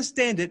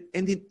understand it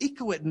and then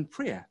echo it in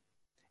prayer.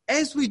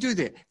 As we do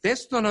that,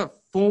 that's not a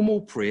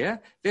formal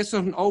prayer. That's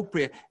not an old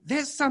prayer.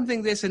 That's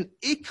something that's an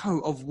echo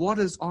of what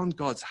is on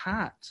God's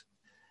heart.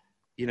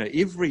 You know,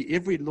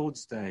 every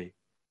Lord's Day,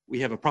 we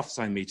have a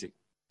prophesying meeting.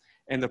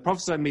 And the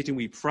prophesying meeting,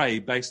 we pray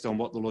based on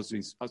what the Lord's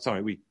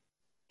been, we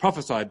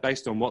prophesy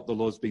based on what the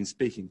Lord's been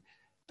speaking.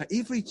 But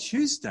every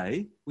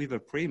Tuesday, we have a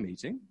prayer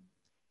meeting.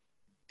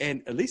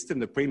 And at least in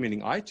the prayer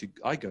meeting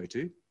I go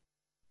to,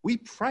 we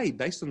pray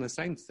based on the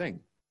same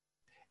thing.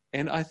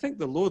 And I think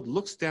the Lord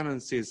looks down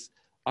and says,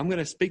 I'm going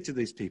to speak to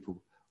these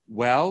people.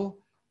 Well,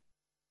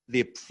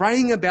 they're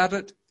praying about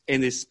it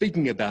and they're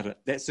speaking about it.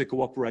 That's the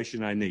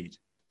cooperation I need.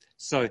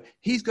 So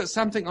he's got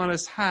something on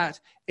his heart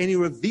and he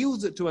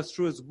reveals it to us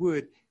through his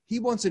word. He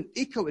wants an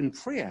echo in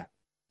prayer.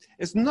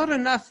 It's not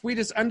enough we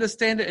just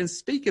understand it and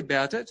speak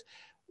about it.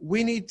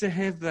 We need to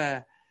have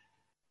the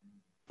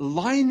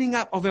lining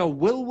up of our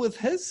will with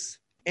his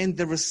and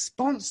the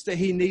response that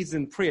he needs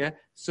in prayer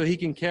so he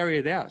can carry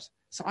it out.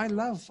 So I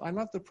love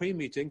the prayer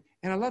meeting,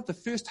 and I love the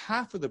first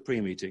half of the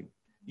prayer meeting.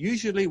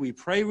 Usually we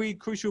read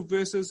crucial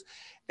verses,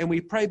 and we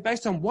pray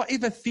based on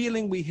whatever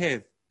feeling we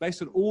have,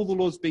 based on all the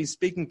Lord's been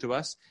speaking to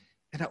us.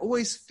 And I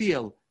always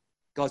feel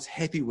God's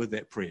happy with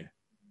that prayer.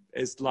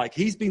 It's like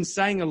he's been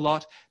saying a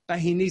lot, but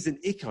he needs an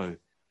echo,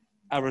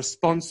 a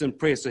response in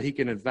prayer so he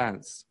can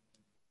advance.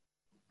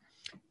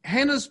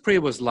 Hannah's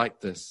prayer was like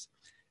this.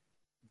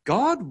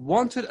 God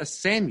wanted a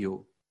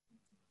Samuel,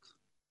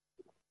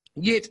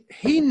 yet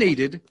he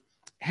needed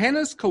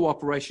Hannah's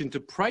cooperation to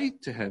pray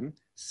to him,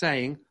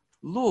 saying,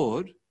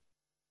 Lord,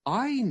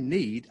 I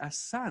need a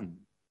son.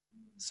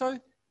 So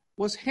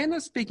was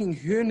Hannah speaking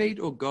her need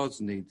or God's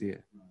need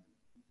there?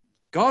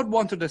 God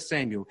wanted a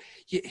Samuel,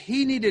 yet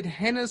he needed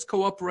Hannah's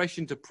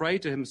cooperation to pray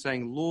to him,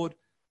 saying, Lord,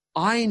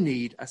 I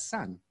need a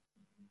son.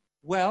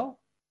 Well,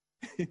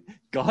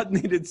 God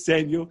needed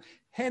Samuel,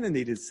 Hannah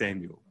needed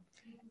Samuel.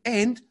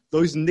 And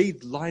those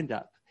needs lined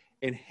up.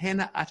 And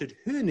Hannah uttered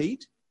her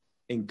need,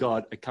 and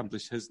God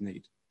accomplished his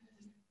need.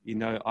 You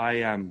know,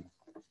 I'll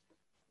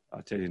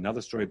tell you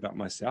another story about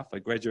myself. I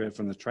graduated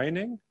from the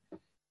training.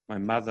 My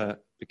mother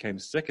became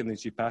sick, and then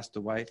she passed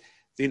away.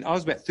 Then I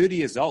was about 30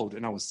 years old,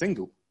 and I was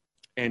single.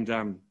 And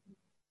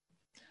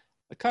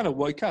I kind of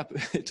woke up.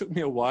 It took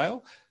me a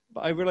while,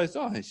 but I realized,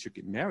 I should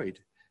get married.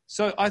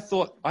 So I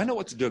thought, I know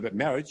what to do about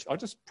marriage. I'll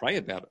just pray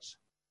about it.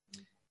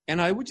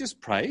 And I would just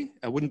pray.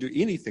 I wouldn't do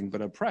anything,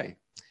 but I'd pray.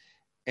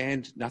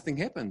 And nothing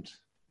happened.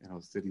 And I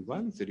was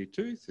 31,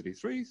 32,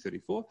 33,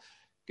 34,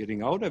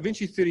 getting older,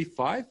 eventually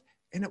 35.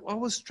 And I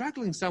was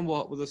struggling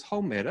somewhat with this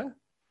whole matter.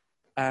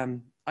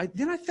 Then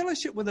I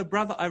fellowshiped with a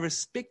brother I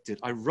respected.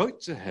 I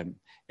wrote to him,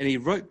 and he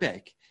wrote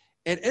back.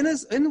 And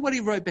in what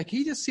he wrote back,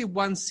 he just said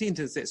one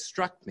sentence that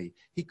struck me.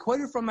 He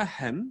quoted from a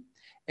hymn,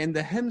 and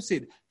the hymn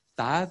said,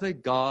 Father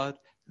God,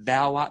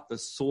 thou art the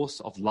source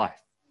of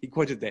life. He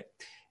quoted that.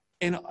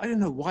 And I don't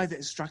know why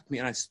that struck me.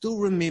 And I still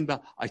remember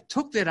I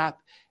took that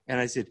up and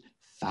I said,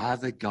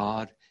 Father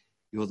God,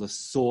 you're the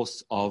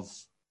source of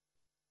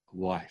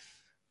wife.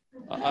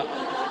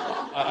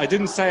 I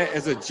didn't say it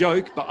as a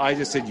joke, but I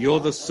just said, you're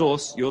the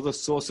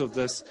source of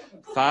this.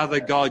 Father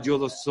God, you're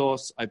the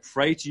source. I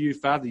pray to you,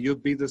 Father, you'll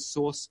be the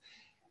source.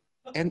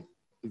 And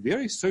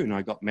very soon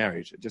I got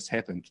married. It just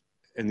happened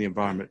in the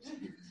environment.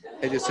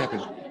 It just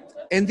happened.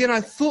 And then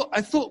I thought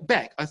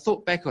back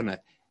on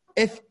it.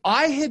 If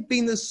I had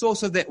been the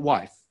source of that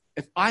wife,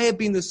 if I had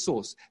been the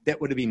source, that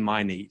would have been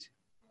my need,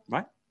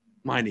 right?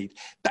 My need.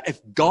 But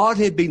if God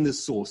had been the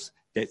source,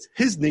 that's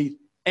his need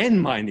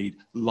and my need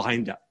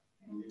lined up.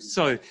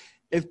 So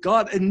if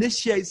God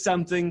initiates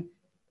something,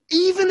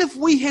 even if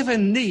we have a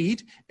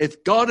need,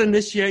 if God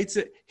initiates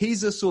it,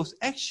 he's the source.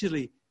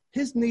 Actually,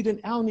 his need and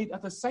our need are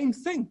the same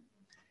thing.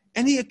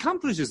 And he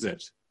accomplishes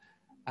it.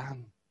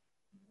 I'm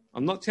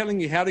not telling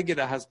you how to get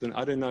a husband.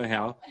 I don't know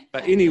how.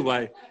 But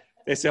anyway,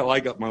 that's how I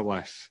got my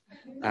wife.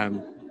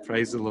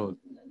 Praise the Lord.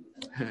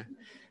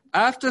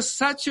 After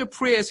such a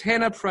prayer as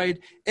Hannah prayed,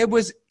 it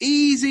was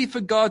easy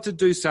for God to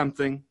do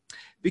something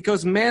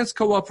because man's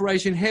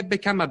cooperation had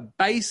become a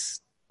base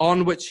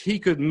on which he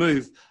could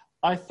move.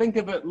 I think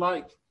of it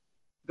like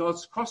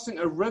God's crossing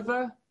a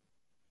river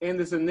and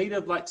there's a need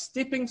of like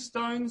stepping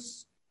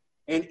stones,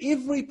 and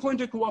every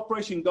point of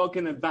cooperation God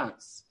can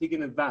advance. He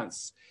can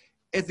advance.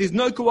 If there's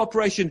no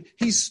cooperation,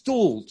 he's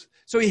stalled.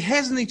 So he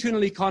has an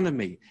eternal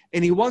economy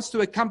and he wants to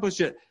accomplish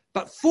it.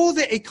 But for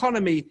that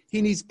economy,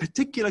 he needs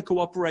particular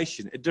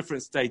cooperation at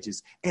different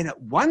stages. And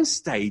at one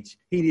stage,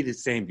 he needed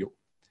Samuel.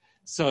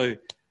 So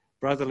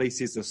Brother Lee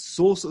says the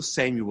source of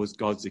Samuel was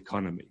God's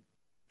economy.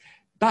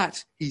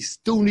 But he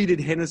still needed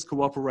Hannah's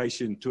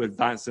cooperation to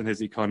advance in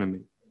his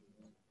economy.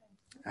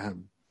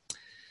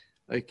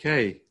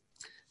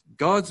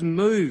 God's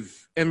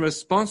move in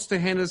response to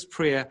Hannah's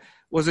prayer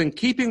was in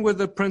keeping with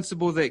the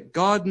principle that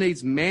God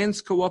needs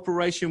man's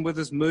cooperation with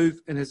his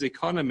move in his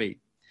economy.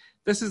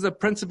 This is a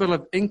principle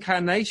of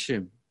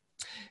incarnation.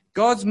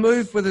 God's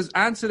move with his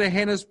answer to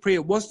Hannah's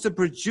prayer was to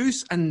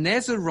produce a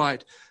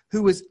Nazirite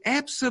who was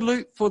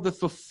absolute for the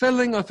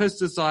fulfilling of his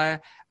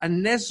desire. A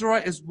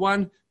Nazirite is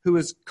one who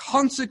is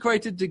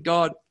consecrated to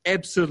God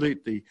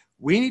absolutely.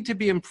 We need to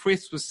be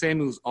impressed with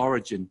Samuel's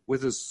origin,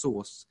 with his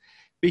source.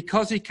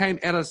 Because he came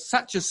out of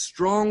such a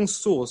strong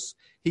source,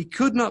 he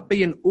could not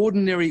be an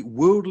ordinary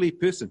worldly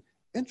person.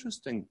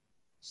 Interesting,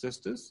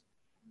 sisters.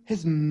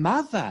 His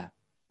mother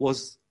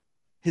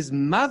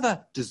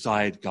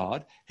desired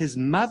God. His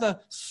mother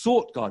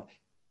sought God.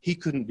 He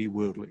couldn't be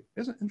worldly.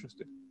 Isn't it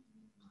interesting?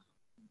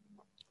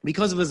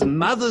 Because of his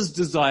mother's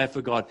desire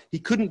for God, he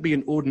couldn't be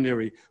an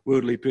ordinary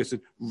worldly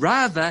person.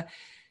 Rather,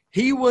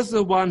 he was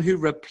the one who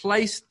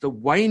replaced the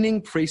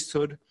waning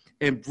priesthood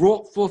and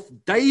brought forth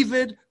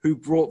David, who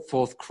brought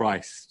forth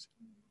Christ.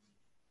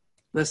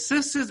 The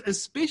sisters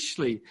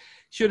especially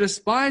should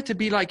aspire to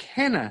be like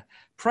Hannah,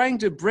 praying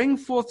to bring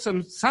forth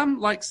some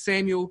like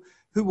Samuel,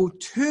 who will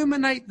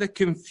terminate the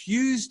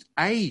confused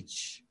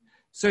age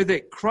so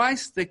that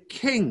Christ the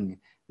King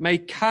may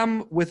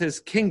come with his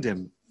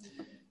kingdom.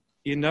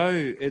 You know,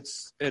 it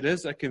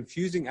is a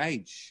confusing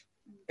age.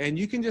 And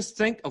you can just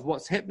think of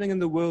what's happening in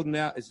the world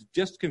now is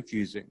just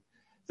confusing.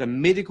 The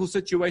medical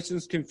situation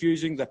is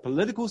confusing. The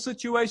political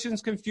situation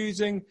is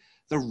confusing.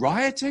 The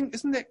rioting,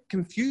 isn't that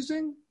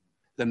confusing?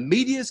 The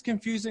media is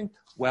confusing.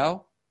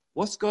 Well,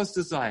 what's God's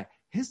desire?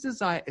 His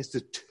desire is to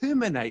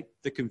terminate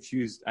the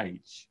confused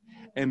age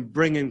and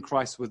bring in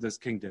Christ with his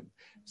kingdom.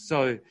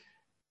 So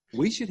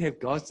we should have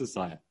God's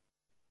desire.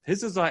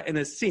 His desire, in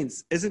a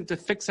sense, isn't to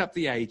fix up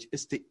the age,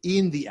 it's to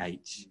end the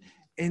age.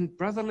 And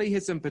Brother Lee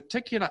has in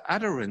particular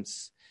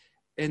utterance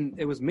and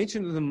it was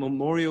mentioned in the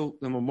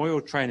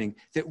memorial training,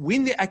 that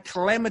when there are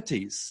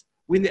calamities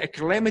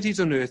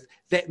on earth,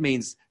 that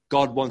means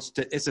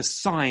it's a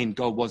sign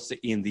God wants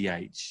to end the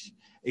age.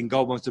 And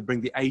God wants to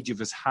bring the age of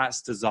his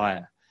heart's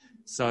desire.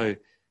 So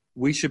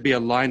we should be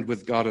aligned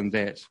with God in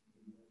that.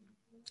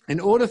 In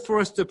order for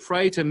us to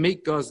pray to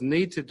meet God's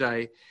need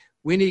today,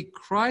 we need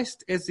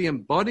Christ as the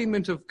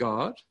embodiment of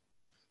God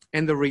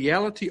and the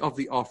reality of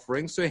the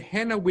offering. So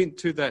Hannah went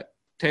to the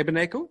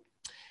tabernacle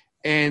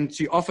and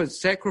she offered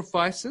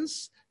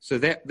sacrifices. So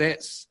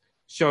that's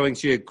showing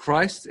she had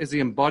Christ as the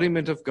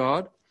embodiment of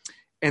God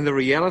and the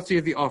reality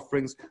of the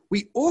offerings.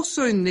 We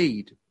also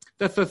need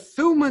the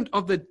fulfillment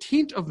of the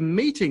tent of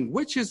meeting,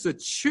 which is the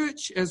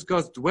church as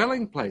God's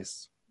dwelling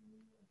place.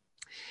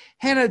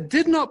 Hannah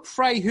did not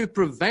pray her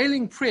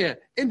prevailing prayer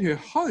in her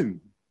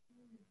home.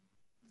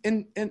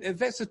 And if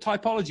that's a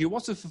typology,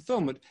 what's a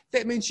fulfillment?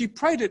 That means she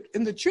prayed it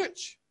in the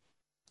church.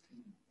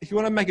 If you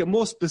want to make it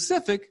more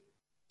specific,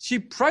 she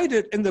prayed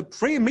it in the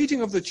prayer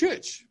meeting of the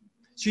church.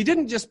 She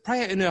didn't just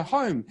pray it in her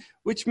home,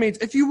 which means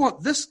if you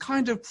want this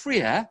kind of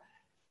prayer,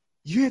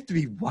 you have to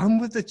be one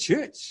with the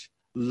church,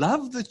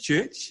 love the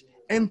church,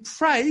 and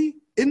pray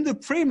in the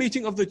prayer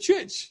meeting of the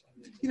church.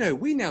 You know,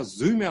 we now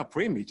Zoom our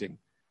prayer meeting.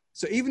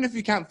 So even if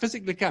you can't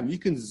physically come, you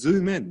can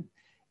Zoom in.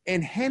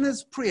 And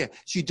Hannah's prayer,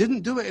 she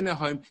didn't do it in her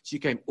home. She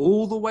came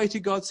all the way to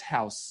God's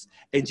house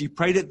and she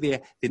prayed it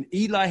there. Then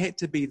Eli had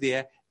to be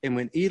there. And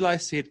when Eli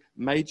said,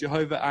 may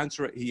Jehovah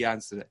answer it, he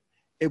answered it.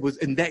 It was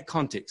in that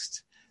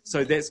context.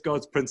 So that's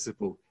God's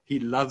principle. He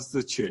loves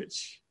the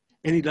church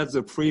and he loves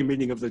the prayer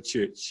meeting of the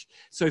church.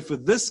 So for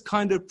this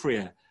kind of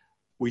prayer,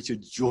 we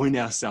should join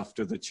ourselves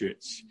to the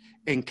church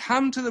and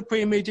come to the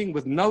prayer meeting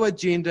with no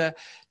agenda,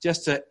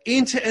 just to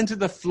enter into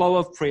the flow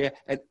of prayer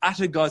and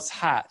utter God's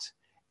heart.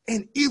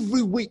 And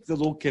every week the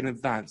Lord can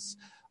advance.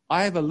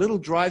 I have a little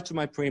drive to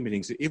my prayer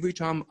meeting. So every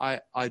time I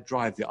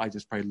drive there, I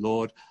just pray,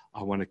 Lord,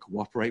 I want to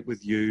cooperate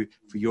with you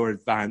for your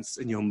advance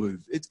and your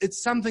move.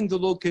 It's something the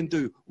Lord can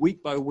do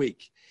week by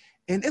week.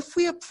 And if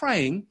we are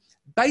praying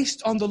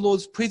based on the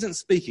Lord's present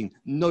speaking,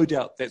 no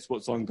doubt that's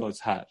what's on God's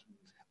heart.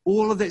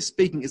 All of that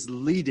speaking is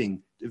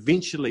leading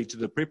eventually to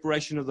the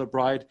preparation of the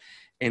bride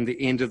and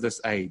the end of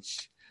this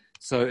age.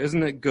 So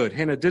isn't it good?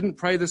 Hannah didn't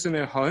pray this in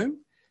her home.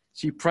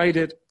 She prayed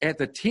it at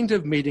the tent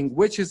of meeting,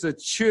 which is the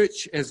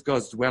church as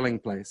God's dwelling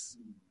place.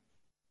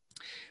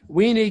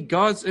 We need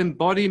God's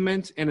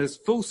embodiment and his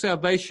full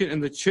salvation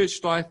in the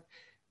church life.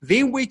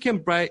 Then we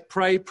can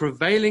pray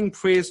prevailing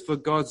prayers for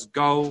God's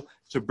goal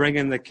to bring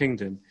in the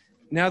kingdom.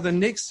 Now, the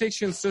next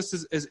section,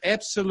 sisters, is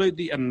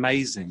absolutely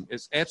amazing.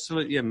 It's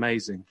absolutely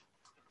amazing.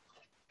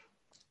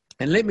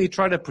 And let me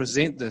try to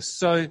present this.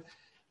 So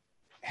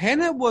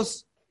Hannah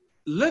was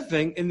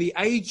living in the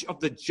age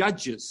of the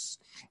judges.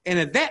 And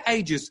at that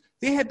ages,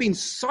 there had been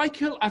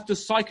cycle after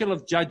cycle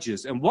of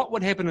judges. And what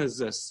would happen is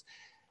this.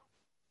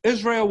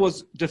 Israel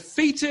was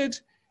defeated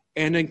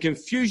and in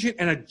confusion,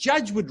 and a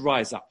judge would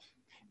rise up.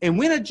 And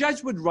when a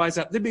judge would rise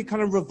up, there'd be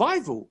kind of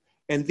revival,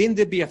 and then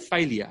there'd be a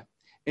failure.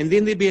 And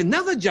then there'd be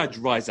another judge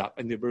rise up,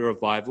 and there'd be a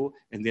revival,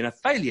 and then a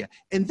failure.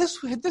 And this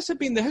had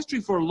been the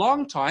history for a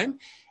long time.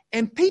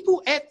 And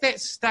people at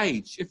that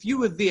stage, if you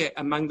were there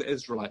among the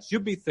Israelites,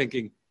 you'd be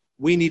thinking,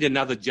 we need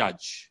another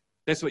judge.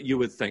 That's what you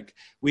would think.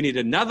 We need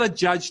another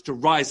judge to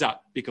rise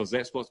up, because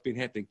that's what's been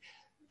happening.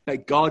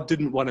 But God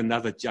didn't want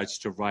another judge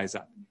to rise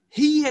up.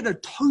 He had a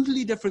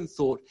totally different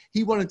thought.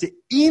 He wanted to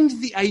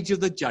end the age of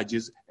the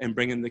judges and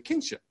bring in the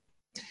kingship.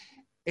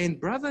 And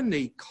Brother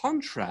Nee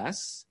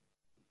contrasts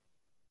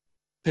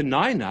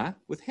Peninnah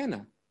with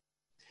Hannah.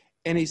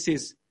 And he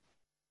says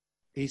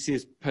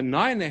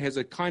Peninnah has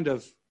a kind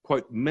of,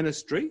 quote,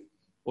 ministry,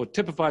 or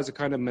typifies a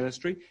kind of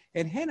ministry,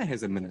 and Hannah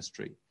has a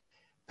ministry.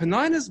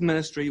 Peninnah's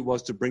ministry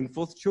was to bring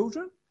forth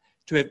children,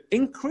 to have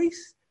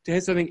increase, to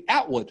have something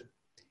outward.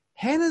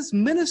 Hannah's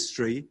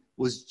ministry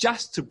was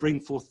just to bring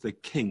forth the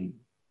king,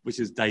 which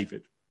is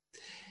David.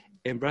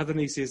 And Brother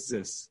Nee says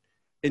this,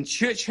 in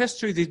church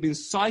history, there's been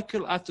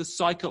cycle after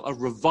cycle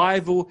of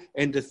revival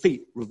and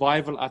defeat,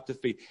 revival after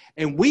defeat.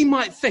 And we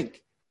might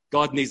think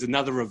God needs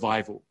another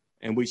revival,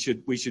 and we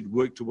should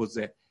work towards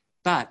that.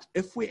 But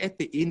if we're at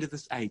the end of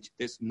this age,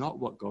 that's not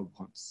what God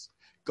wants.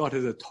 God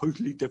has a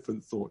totally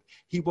different thought.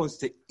 He wants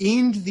to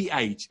end the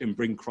age and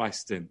bring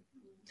Christ in.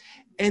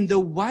 And the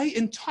way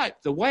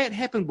it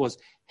happened was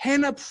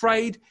Hannah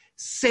prayed,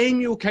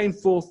 Samuel came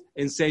forth,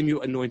 and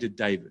Samuel anointed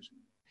David.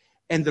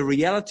 And the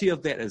reality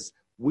of that is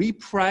we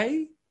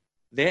pray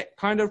that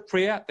kind of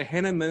prayer, the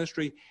Hannah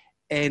ministry,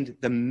 and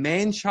the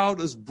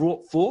man-child is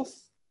brought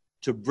forth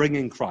to bring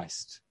in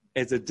Christ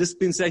as a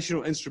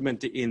dispensational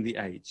instrument to end the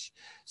age.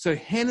 So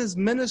Hannah's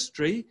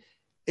ministry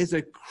is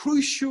a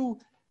crucial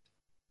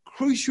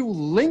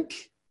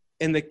link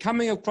in the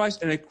coming of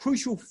Christ and a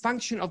crucial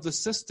function of the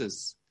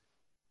sisters.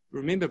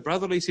 Remember,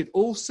 Brother Lee said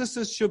all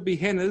sisters should be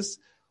Hannahs,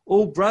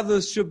 all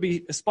brothers should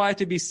aspire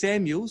to be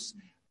Samuels.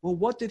 Well,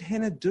 what did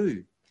Hannah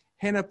do?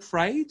 Hannah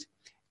prayed,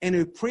 and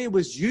her prayer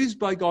was used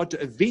by God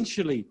to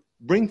eventually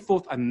bring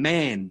forth a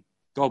man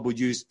God would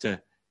use to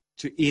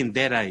end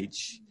that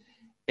age.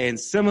 And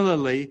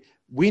similarly,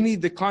 We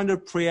need the kind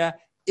of prayer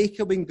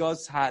echoing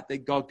God's heart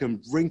that God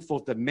can bring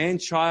forth the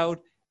man-child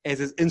as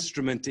his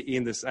instrument to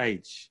end this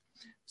age.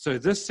 So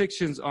this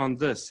section's on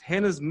this.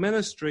 Hannah's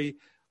ministry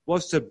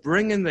was to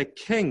bring in the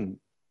king.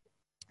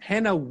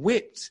 Hannah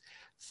wept,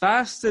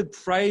 fasted,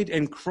 prayed,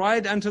 and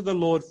cried unto the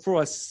Lord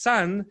for a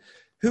son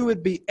who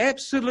would be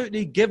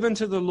absolutely given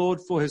to the Lord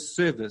for his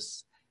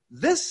service.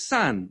 This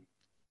son,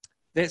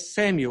 that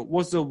Samuel,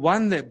 was the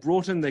one that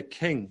brought in the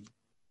king.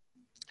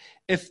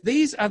 If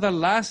these are the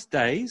last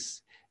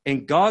days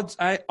and God's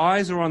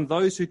eyes are on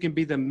those who can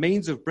be the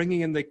means of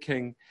bringing in the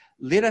king,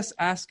 let us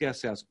ask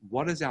ourselves,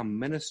 what is our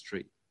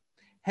ministry?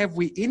 Have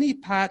we any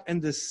part in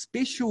this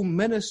special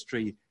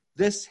ministry,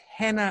 this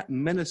Hannah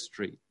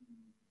ministry?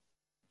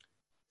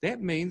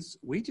 That means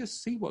we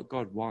just see what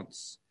God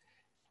wants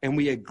and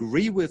we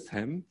agree with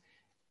him,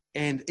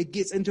 and it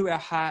gets into our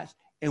heart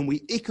and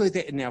we echo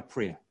that in our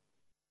prayer.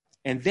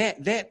 And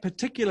that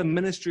particular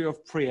ministry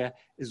of prayer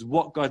is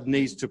what God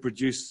needs to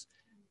produce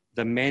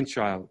the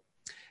man-child.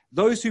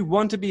 Those who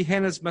want to be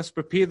Hannahs must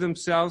prepare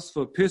themselves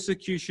for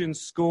persecution,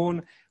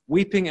 scorn,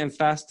 weeping, and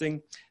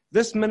fasting.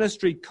 This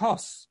ministry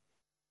costs.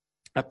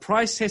 A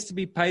price has to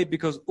be paid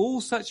because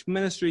all such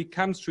ministry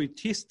comes through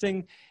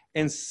testing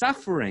and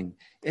suffering.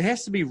 It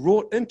has to be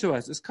wrought into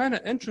us. It's kind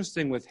of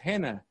interesting with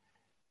Hannah.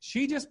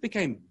 She just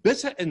became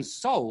bitter in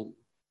soul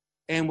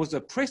and was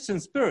oppressed in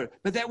spirit,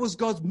 but that was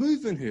God's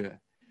move in her.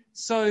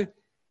 So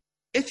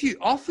if you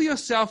offer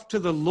yourself to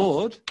the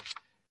Lord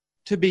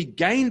to be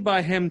gained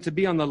by him, to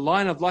be on the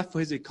line of life for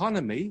his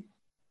economy,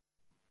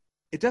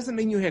 it doesn't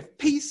mean you have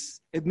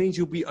peace. It means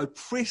you'll be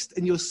oppressed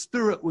in your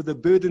spirit with a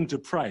burden to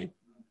pray,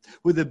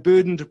 with a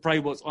burden to pray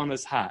what's on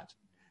his heart.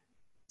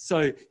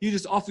 So you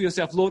just offer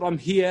yourself, Lord, I'm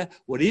here.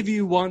 Whatever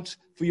you want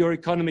for your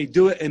economy,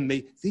 do it in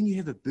me. Then you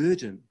have a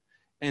burden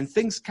and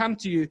things come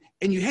to you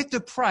and you have to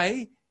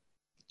pray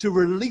to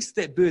release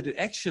that burden.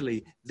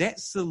 Actually,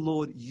 that's the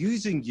Lord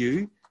using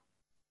you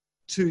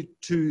to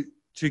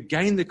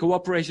gain the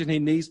cooperation he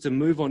needs to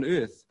move on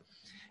earth.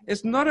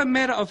 It's not a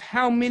matter of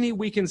how many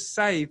we can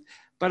save,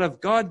 but of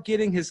God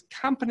getting his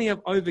company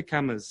of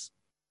overcomers.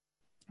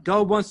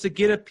 God wants to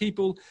get a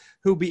people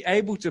who will be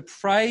able to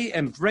pray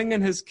and bring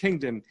in his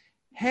kingdom.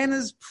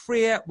 Hannah's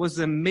prayer was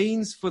the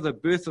means for the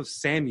birth of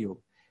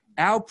Samuel.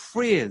 Our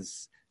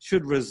prayers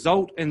should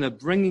result in the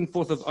bringing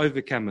forth of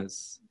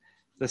overcomers.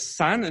 The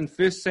son in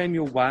 1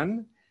 Samuel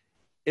 1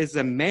 is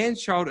the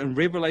man-child in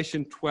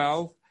Revelation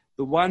 12,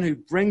 the one who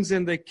brings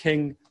in the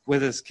king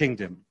with his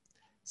kingdom.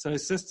 So,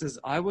 sisters,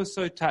 I was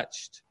so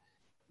touched.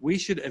 We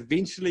should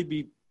eventually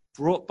be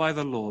brought by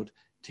the Lord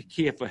to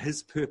care for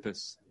his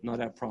purpose, not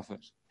our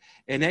profit.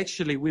 And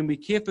actually, when we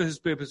care for his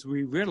purpose,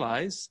 we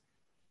realize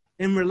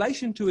in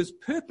relation to his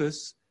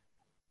purpose,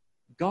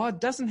 God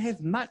doesn't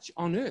have much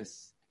on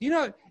earth. You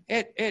know,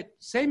 at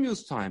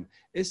Samuel's time,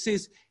 it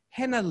says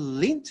Hannah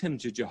lent him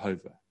to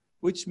Jehovah,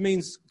 which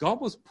means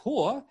God was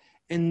poor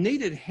and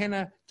needed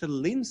Hannah to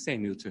lend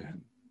Samuel to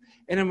him.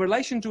 And in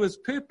relation to his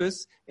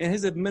purpose and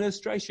his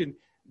administration,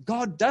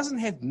 God doesn't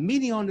have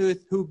many on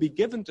earth who will be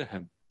given to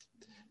him.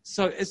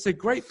 So it's a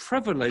great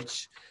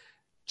privilege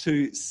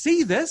to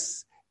see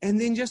this and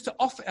then just to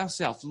offer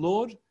ourselves,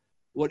 Lord,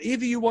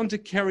 whatever you want to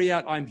carry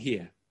out, I'm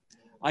here.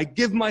 I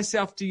give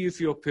myself to you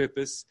for your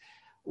purpose.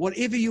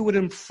 Whatever you would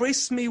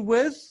impress me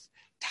with,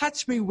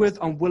 touch me with,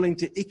 I'm willing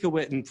to echo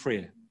it in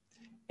prayer.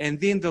 And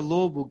then the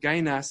Lord will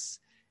gain us,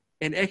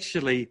 and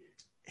actually,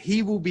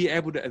 he will be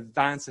able to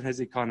advance in his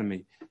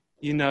economy.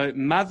 You know,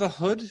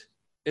 motherhood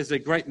is a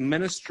great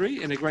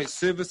ministry and a great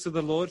service to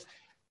the Lord,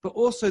 but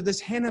also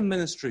this Hannah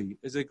ministry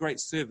is a great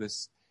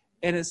service,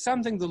 and it's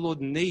something the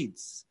Lord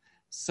needs.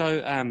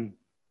 So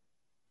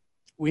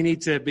we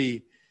need to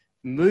be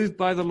moved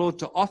by the Lord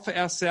to offer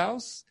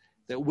ourselves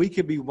that we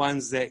could be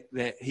ones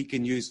that he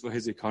can use for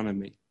his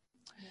economy.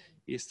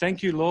 Yes,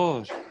 thank you,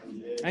 Lord.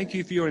 Thank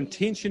you for your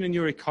intention in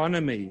your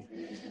economy.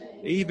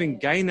 Even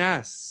gain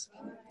us.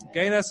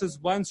 Gain us as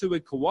ones who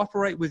would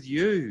cooperate with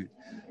you.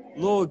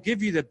 Lord,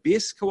 give you the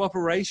best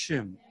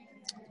cooperation.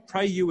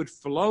 Pray you would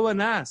flow in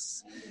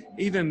us.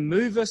 Even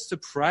move us to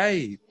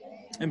pray.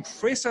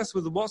 Impress us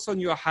with what's on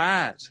your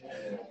heart.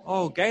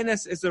 Oh, gain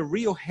us as the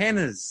real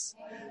Hannahs.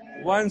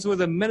 Ones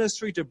with a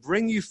ministry to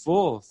bring you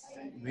forth.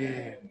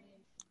 Amen.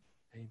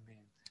 Amen.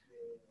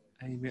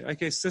 Amen.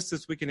 Okay,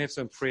 sisters, we can have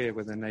some prayer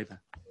with our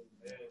neighbor.